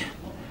now, isn't he?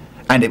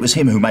 And it was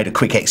him who made a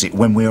quick exit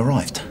when we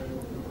arrived.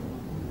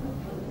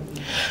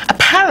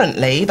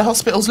 Apparently, the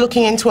hospital's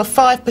looking into a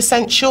 5%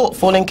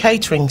 shortfall in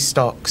catering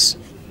stocks.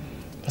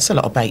 That's a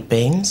lot of baked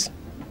beans.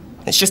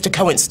 It's just a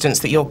coincidence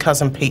that your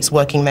cousin Pete's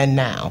working there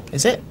now,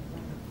 is it?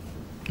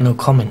 No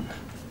comment.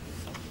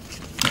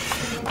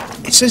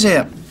 It says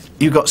here,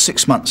 you got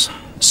 6 months,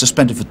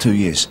 suspended for 2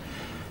 years.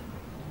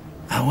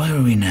 Now, where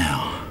are we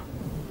now?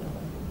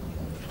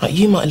 Right,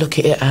 you might look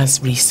at it as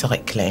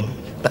recycling,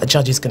 but the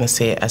judge is going to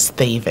see it as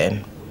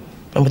thieving.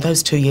 And with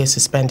those 2 years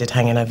suspended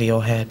hanging over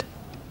your head.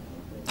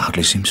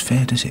 Hardly seems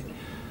fair, does it?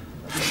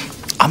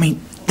 I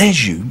mean,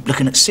 there's you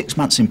looking at 6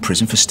 months in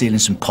prison for stealing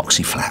some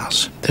poxy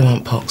flowers. They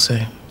weren't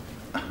poxy.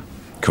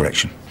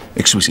 Correction.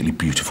 Exquisitely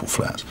beautiful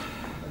flowers.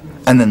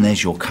 And then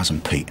there's your cousin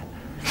Pete.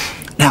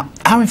 Now,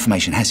 our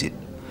information has it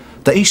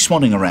that he's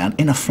swanning around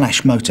in a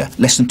flash motor,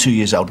 less than 2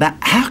 years old. Now,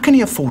 how can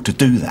he afford to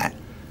do that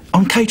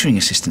on catering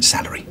assistant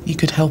salary? You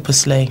could help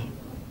us, Lee.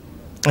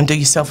 And do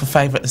yourself a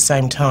favour at the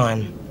same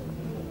time.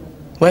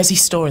 Where's he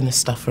storing this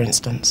stuff, for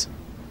instance?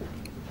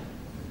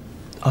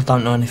 I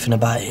don't know anything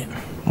about it.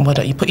 Why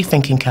don't you put your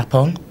thinking cap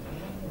on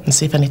and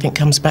see if anything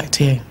comes back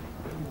to you?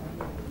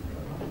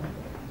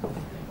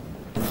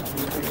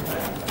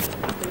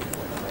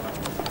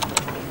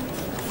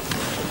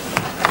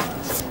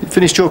 You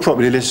finished your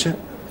property list yet?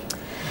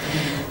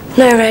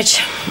 No, Reg.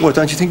 Well,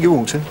 don't you think you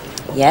ought to?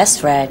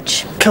 Yes, Reg.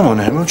 Come on,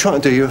 Emma, I'm trying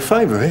to do you a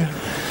favour here.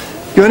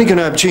 You're only going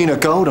to have Gina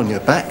Gold on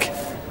your back.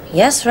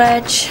 Yes,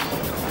 Reg.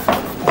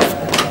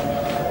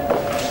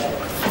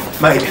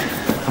 Mate,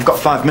 I've got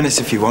 5 minutes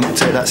if you want to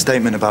take that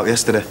statement about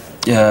yesterday.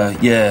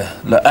 Yeah.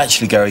 Look,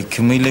 actually, Gary,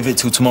 can we leave it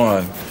till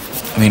tomorrow?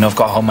 I mean, I've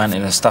got a whole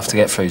mountain of stuff to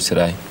get through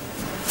today.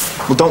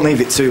 Well, don't leave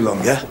it too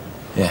long, yeah?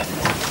 Yeah.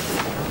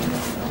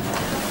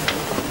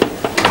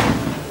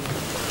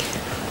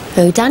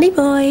 Oh, Danny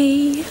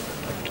boy.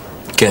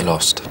 Get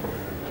lost.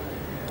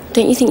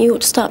 Don't you think you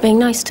ought to start being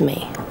nice to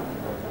me?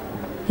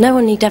 No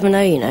one need ever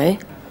know, you know.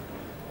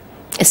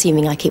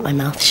 Assuming I keep my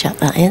mouth shut,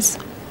 that is.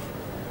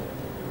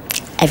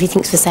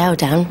 Everything's for sale,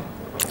 Dan.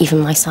 Even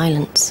my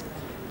silence.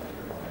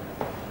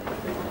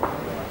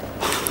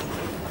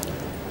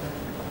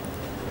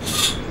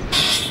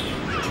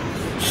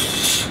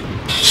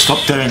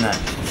 Stop doing that,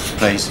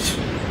 please.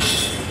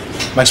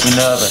 Makes me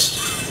nervous.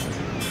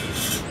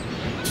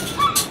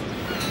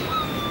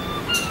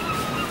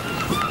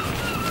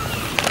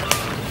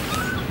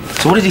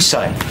 So what did he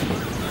say?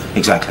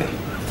 Exactly.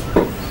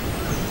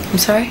 I'm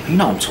sorry? You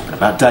know what I'm talking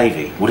about,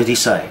 Davey. What did he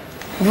say?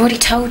 I've already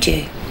told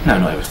you. No,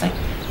 not everything.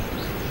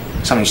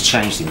 Something's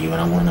changed in you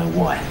and I want to know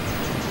why.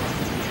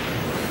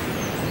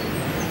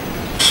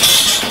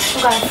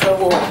 I'm going for a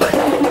walk.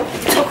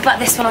 Talk about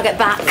this when I get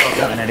back. I'm not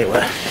going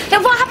anywhere.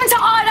 Yeah, what happened to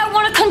I don't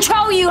want to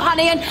control you,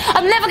 honey, and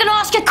I'm never going to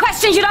ask you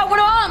questions you don't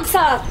want to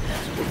answer?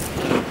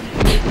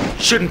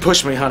 Shouldn't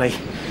push me, honey.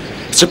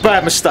 It's a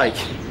bad mistake.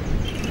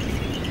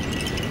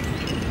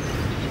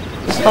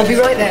 I'll be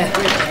right there.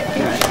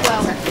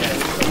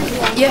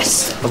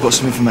 Yes. I've got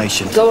some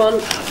information. Go on.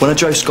 When I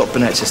drove Scott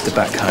Burnett's sister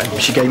back home,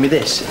 she gave me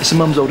this. It's a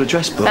mum's old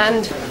address book.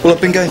 And? Well,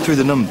 I've been going through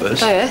the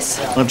numbers. Oh, yes.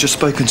 And I've just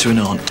spoken to an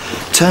aunt.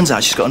 Turns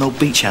out she's got an old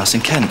beach house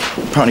in Kent.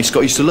 Apparently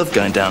Scott used to love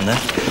going down there.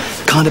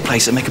 Kind of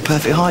place that'd make a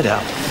perfect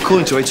hideout.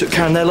 According to her, he took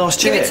Karen there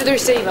last year. Give it to the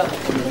receiver.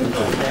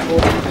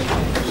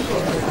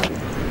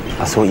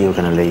 I thought you were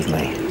going to leave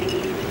me.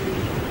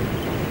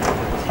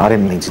 I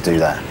didn't mean to do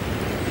that.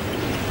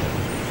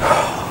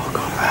 Oh,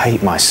 God, I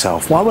hate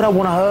myself. Why would I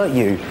want to hurt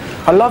you?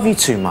 I love you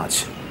too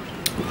much.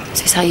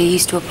 Is this how you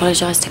used to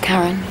apologise to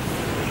Karen?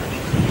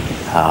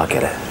 Oh, I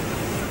get it.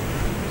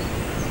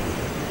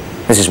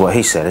 This is what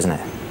he said, isn't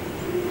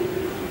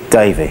it?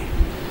 Davey.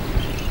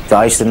 That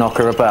I used to knock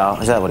her about.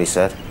 Is that what he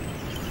said?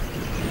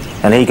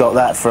 And he got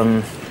that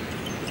from...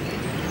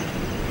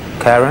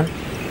 Karen?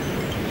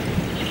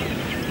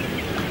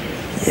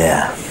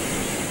 Yeah.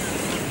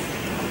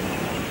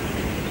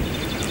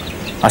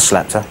 I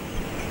slapped her.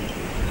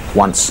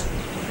 Once.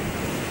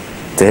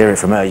 To hear it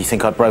from her, you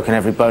think I'd broken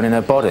every bone in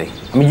her body.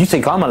 I mean, you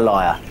think I'm a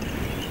liar.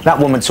 That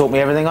woman taught me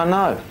everything I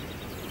know.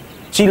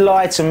 She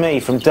lied to me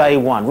from day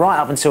one, right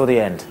up until the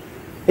end.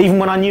 Even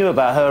when I knew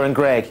about her and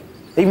Greg.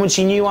 Even when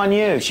she knew I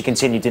knew, she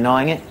continued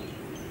denying it.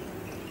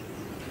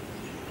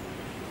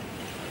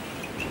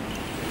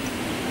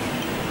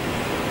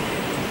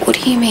 What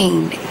do you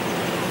mean,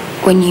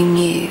 when you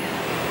knew?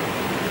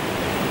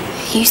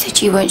 You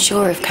said you weren't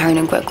sure if Karen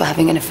and Greg were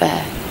having an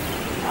affair.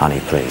 Honey,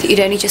 please. That you'd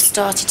only just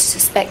started to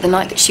suspect the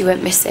night that she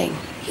went missing.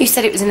 You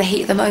said it was in the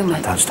heat of the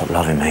moment. Don't stop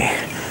loving me.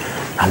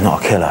 I'm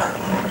not a killer.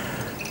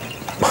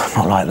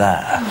 Not like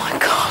that. Oh my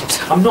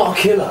God. I'm not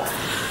a killer.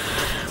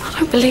 I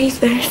don't believe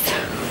this.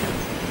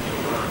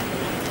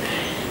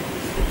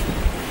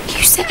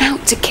 You set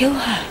out to kill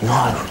her.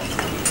 No.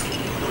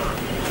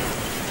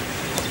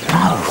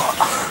 No.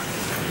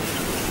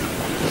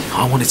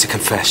 I wanted to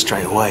confess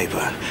straight away,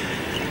 but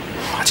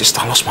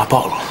I lost my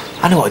bottle.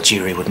 I knew what a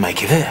jury would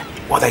make of it.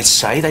 What they'd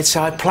say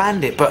I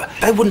planned it, but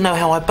they wouldn't know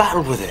how I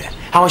battled with it,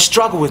 how I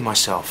struggled with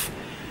myself.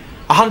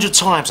 100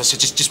 times I said,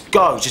 just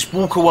go, just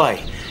walk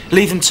away,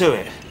 leave them to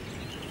it.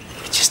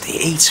 It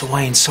eats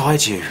away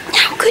inside you.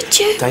 How could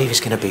you? Dave is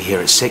going to be here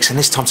at 6, and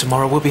this time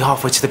tomorrow we'll be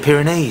halfway to the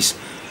Pyrenees.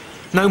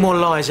 No more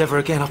lies ever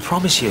again, I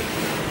promise you.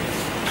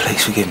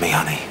 Please forgive me,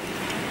 honey.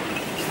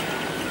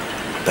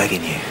 I'm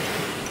begging you.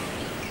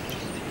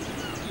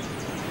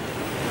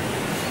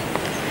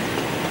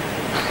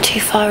 I'm too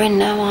far in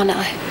now, aren't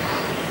I?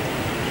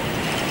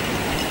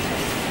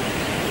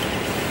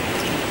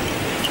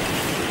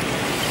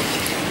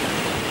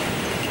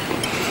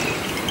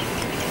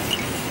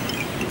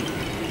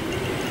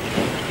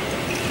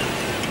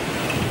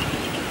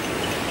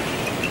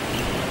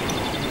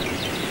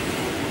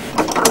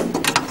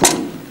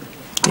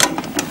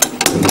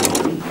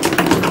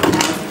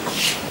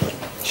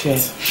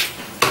 Cheers.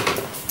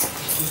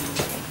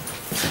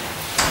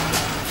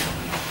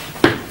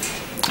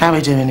 How are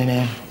we doing in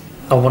here?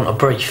 I want a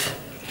brief.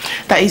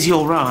 That is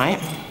your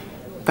right.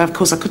 But of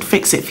course I could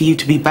fix it for you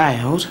to be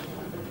bailed.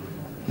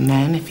 And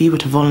then, if you were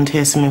to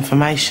volunteer some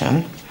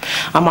information,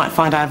 I might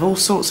find I have all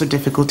sorts of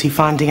difficulty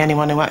finding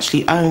anyone who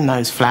actually owned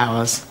those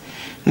flowers.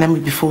 And then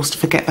we'd be forced to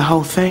forget the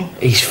whole thing.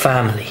 His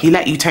family. He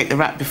let you take the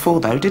rap before,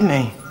 though, didn't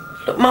he?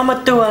 Look,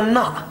 Mama, do or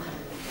not.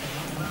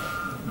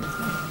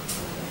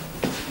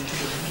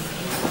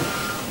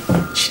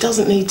 She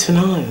doesn't need to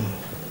know.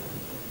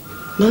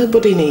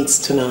 Nobody needs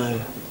to know.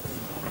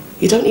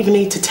 You don't even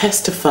need to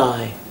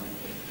testify.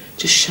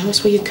 Just show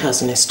us where your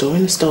cousin is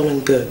storing the stolen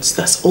goods.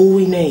 That's all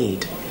we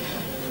need.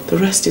 The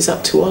rest is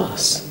up to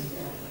us.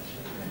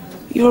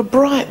 You're a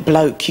bright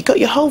bloke. You've got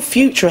your whole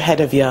future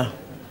ahead of you.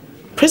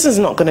 Prison's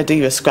not going to do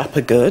you a scrap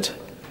of good.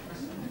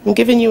 I'm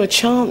giving you a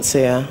chance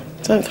here.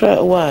 Don't throw it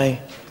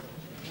away.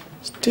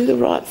 Just do the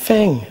right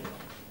thing.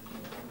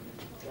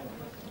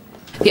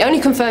 The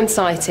only confirmed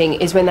sighting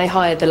is when they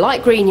hired the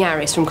light green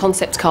Yaris from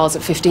Concept Cars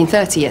at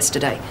 15:30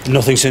 yesterday.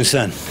 Nothing since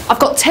then? I've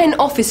got 10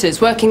 officers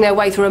working their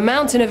way through a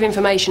mountain of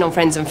information on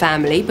friends and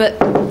family, but...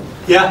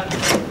 Yeah?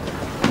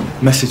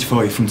 Message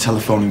for you from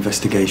Telephone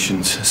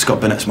Investigations.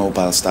 Scott Bennett's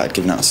mobile started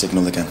giving out a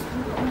signal again.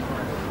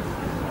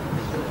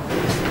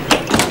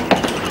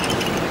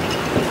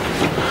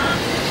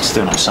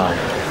 Still no sign.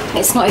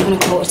 It's not even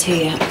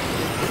 1:45 yet.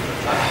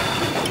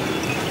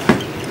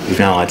 You've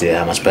no idea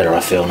how much better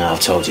I feel now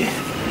I've told you.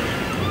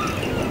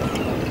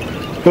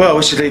 Well,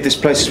 we should leave this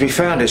place as we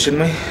found it,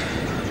 shouldn't we?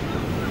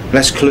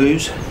 Less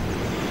clues.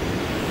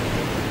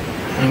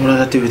 And what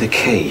did I do with the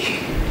key?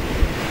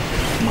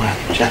 My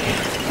jacket.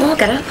 Well, I'll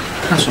get it.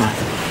 That's right.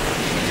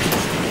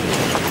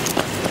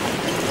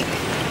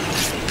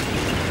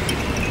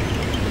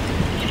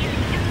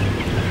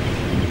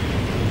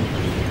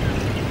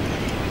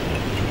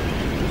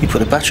 You put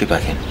the battery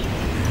back in?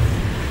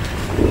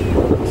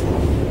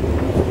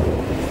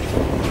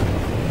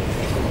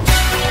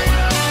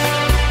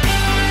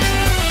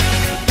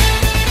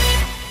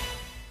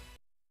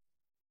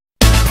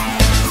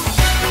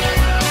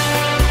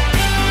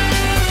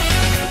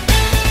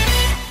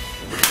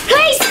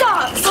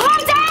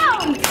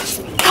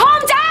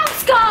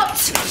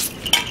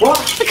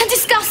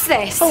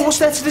 This. Oh, what's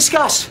there to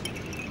discuss?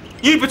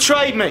 You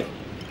betrayed me.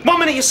 1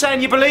 minute you're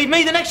saying you believe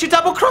me, the next you're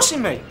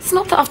double-crossing me. It's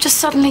not that I've just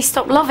suddenly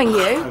stopped loving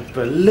you. I don't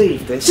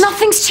believe this.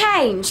 Nothing's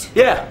changed.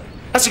 Yeah,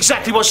 that's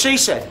exactly what she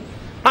said.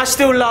 I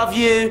still love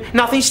you,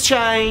 nothing's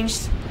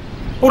changed.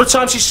 All the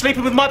time she's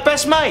sleeping with my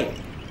best mate.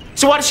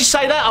 So why did she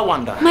say that, I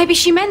wonder? Maybe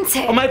she meant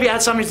it. Or maybe it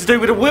had something to do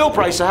with a wheel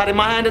brace I had in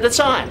my hand at the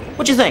time.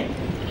 What do you think?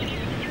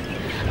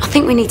 I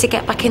think we need to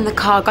get back in the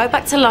car, go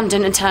back to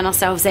London and turn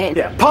ourselves in.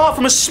 Yeah, apart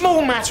from a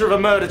small matter of a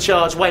murder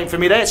charge waiting for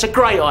me there, it's a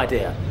great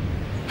idea.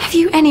 Have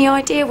you any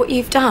idea what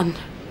you've done?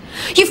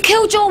 You've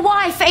killed your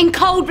wife in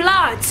cold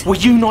blood. Were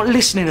you not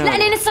listening to me? Let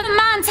an innocent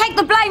man take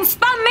the blame,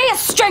 spun me a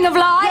string of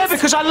lies. Yeah,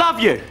 because I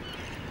love you.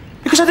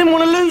 Because I didn't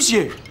want to lose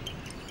you.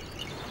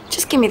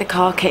 Just give me the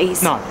car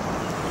keys. No.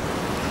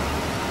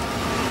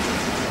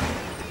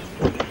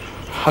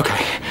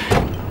 Okay.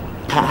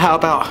 How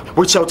about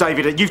we tell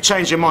David that you've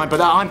changed your mind, but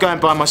that I'm going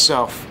by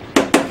myself?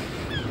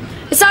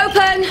 It's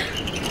open.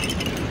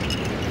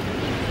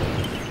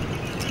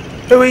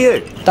 Who are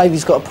you?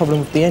 Davey's got a problem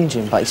with the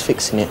engine, but he's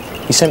fixing it.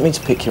 He sent me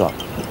to pick you up.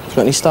 You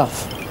got any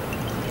stuff?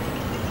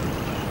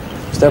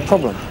 Is there a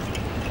problem?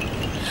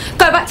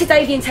 Go back to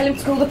Davey and tell him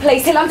to call the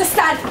police. He'll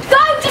understand.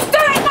 Go! Just do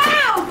it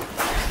now!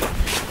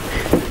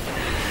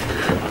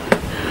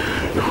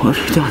 What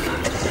have you done?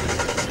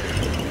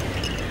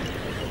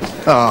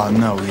 Oh,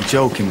 no, you're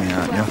joking me,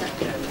 aren't you?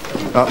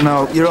 Oh,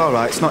 no, you're all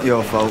right. It's not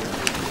your fault.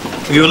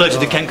 Are you alerted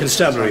to Kent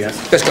Constabulary yet?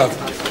 Let's go.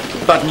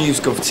 Bad news,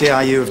 Gov.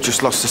 TRU have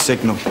just lost the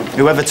signal.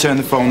 Whoever turned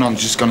the phone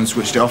on's just gone and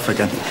switched it off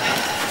again.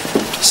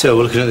 So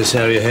we're looking at this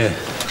area here.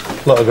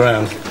 A lot of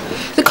ground.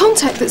 The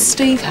contact that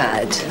Steve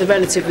had, the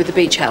relative with the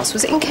beach house,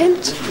 was it in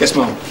Kent? Yes,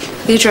 ma'am.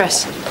 The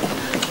address?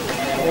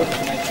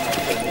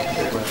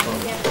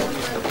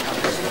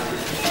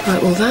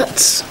 Right, well,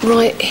 that's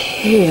right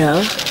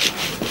here.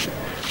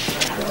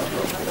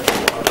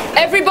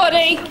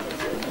 Everybody!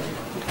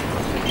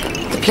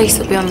 The police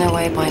will be on their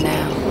way by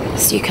now,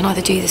 so you can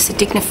either do this a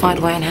dignified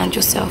way and hand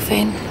yourself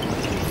in,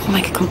 or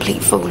make a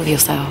complete fool of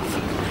yourself.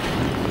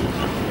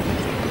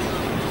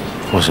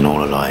 It wasn't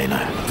all a lie, you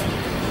know.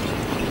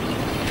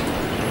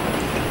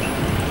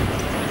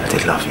 I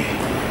did love you.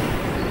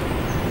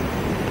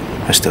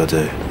 I still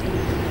do.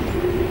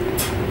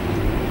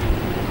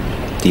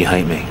 Do you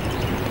hate me?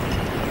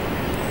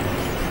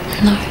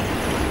 No.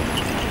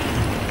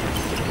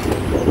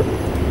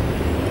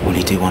 Will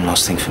you do one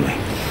last thing for me?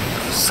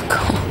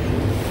 Scott.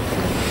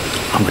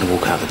 I'm going to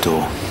walk out the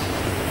door.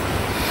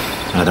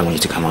 And I don't want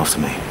you to come after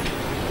me.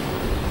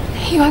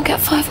 You won't get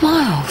 5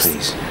 miles.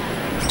 Please.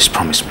 Just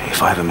promise me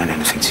if I ever meant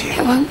anything to you.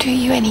 It won't do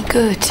you any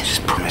good.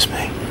 Just promise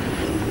me.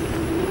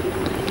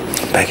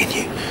 I'm begging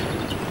you.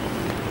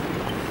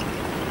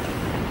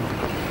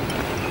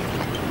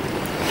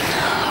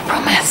 I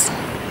promise.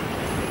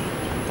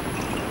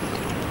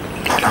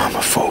 I know I'm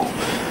a fool.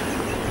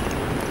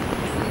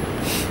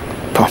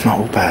 But I'm not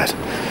all bad.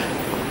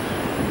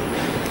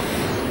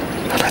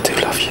 But I do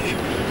love you.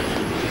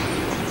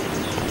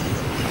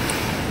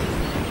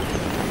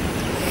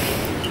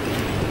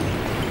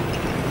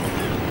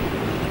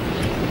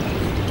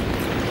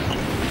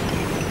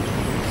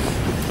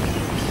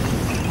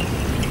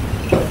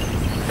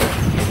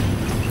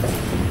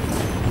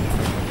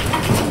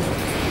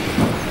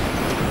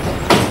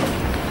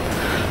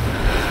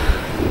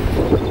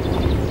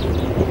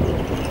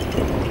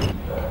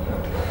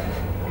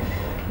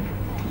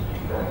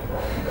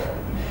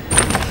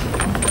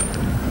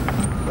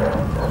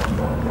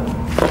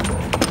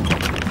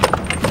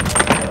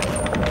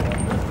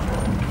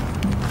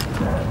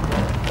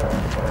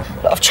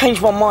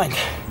 Changed my mind.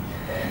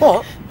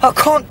 What? I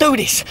can't do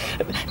this.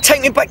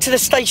 Take me back to the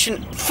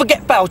station.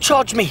 Forget bail.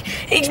 Charge me.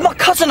 He's my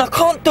cousin. I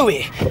can't do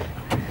it.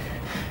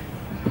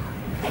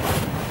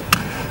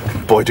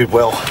 Boy did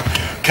well.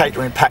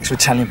 Catering packs of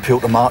Italian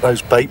peeled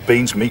tomatoes, baked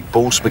beans,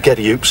 meatballs,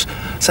 spaghetti hoops.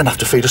 It's enough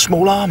to feed a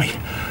small army.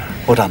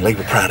 Well done, Lee.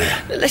 We're proud of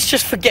you. Let's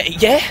just forget it,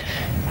 yeah?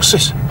 What's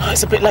this? Oh,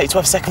 it's a bit late to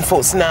have second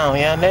thoughts now,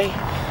 yeah, Lee?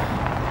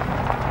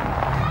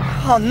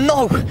 Oh,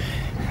 no.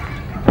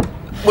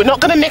 We're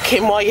not going to nick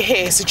him while you're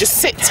here, so just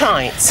sit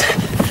tight.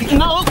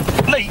 No,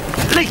 Lee,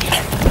 Lee.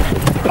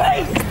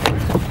 Hey!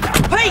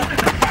 Hey!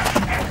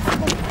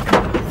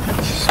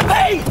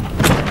 Hey!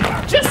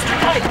 Just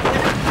hey!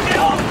 Get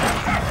off!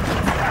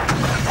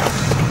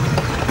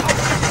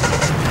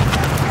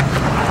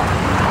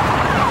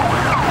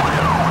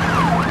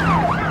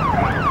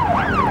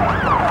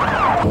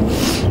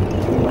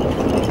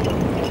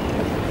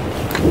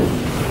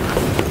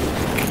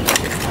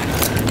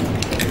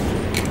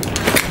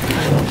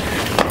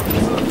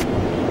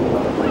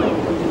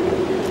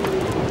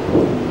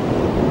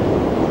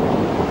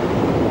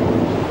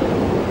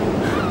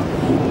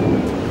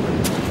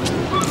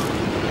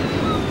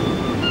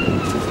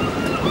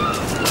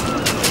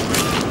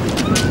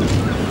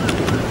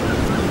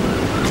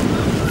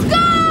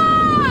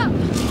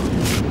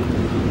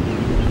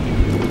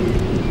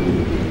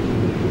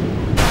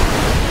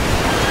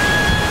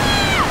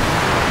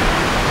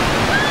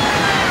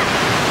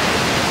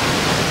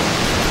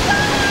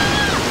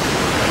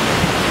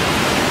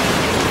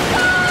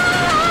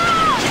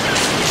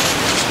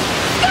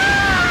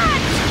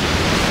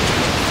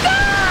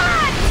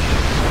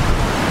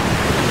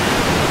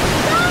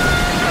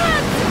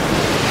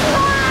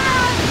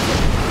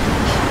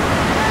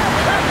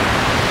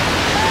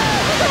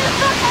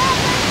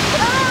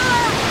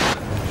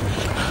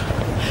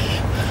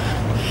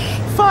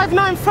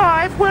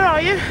 Where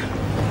are you?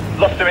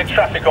 Lost her in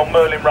traffic on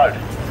Merlin Road.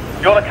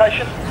 Your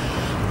location?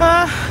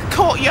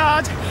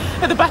 Courtyard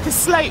at the back of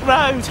Slate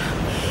Road.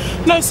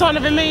 No sign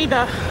of him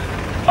either.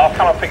 I'll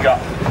come and pick up.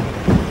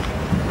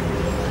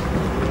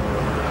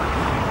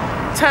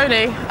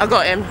 Tony, I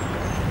got him.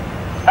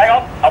 Hang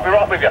on, I'll be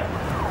right with you.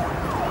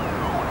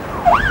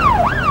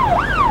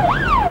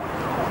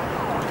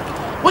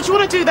 What do you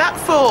want to do that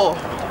for?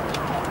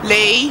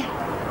 Lee,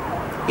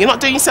 you're not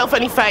doing yourself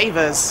any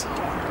favours.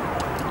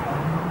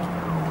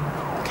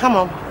 Come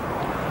on.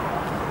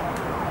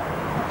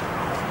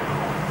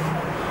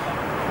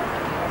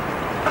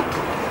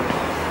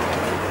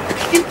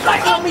 You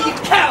black on me, you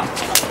cow!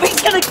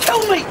 He's gonna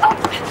kill me!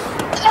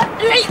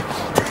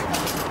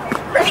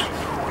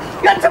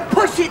 You had to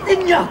push it,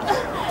 didn't you?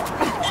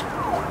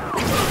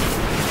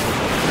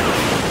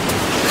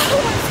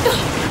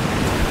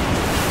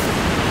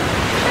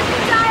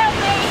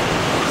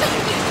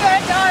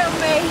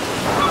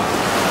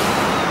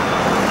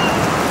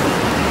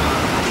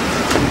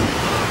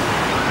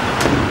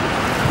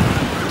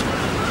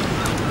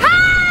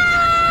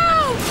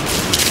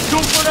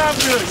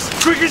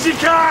 quick as you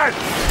can!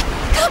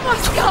 Come on,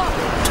 Scott!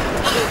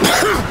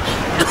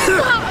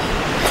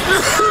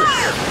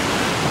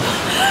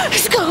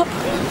 Scott!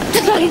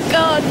 Thank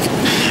God!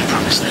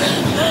 Promise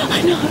that.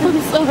 I know,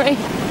 I'm sorry.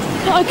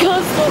 I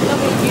can't stop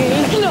loving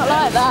you. Not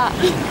like that.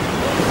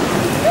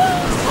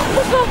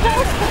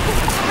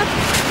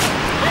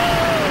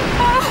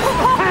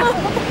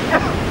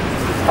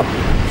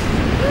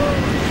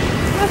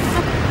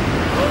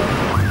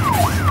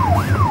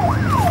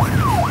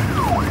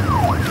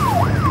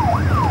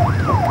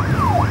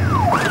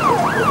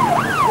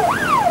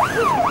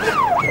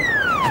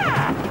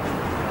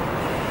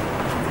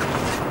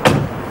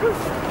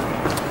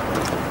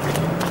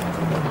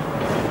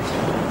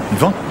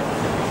 Yvonne?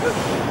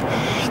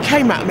 He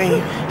came at me.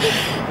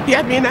 He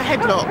had me in a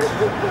headlock.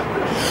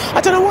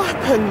 I don't know what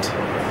happened,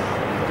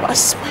 but I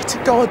swear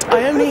to God,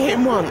 I only hit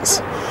him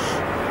once.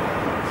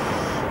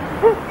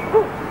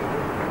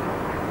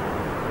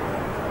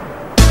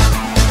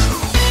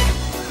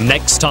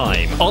 Next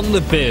time on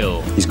The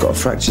Bill. He's got a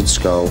fractured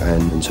skull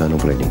and internal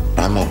bleeding.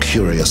 I'm more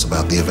curious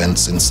about the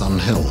events in Sun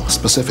Hill,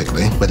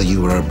 specifically whether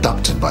you were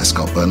abducted by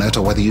Scott Burnett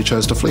or whether you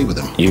chose to flee with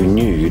him. You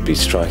knew you'd be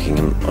striking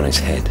him on his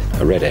head,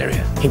 a red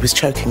area. He was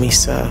choking me,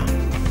 sir.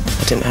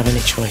 I didn't have any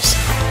choice.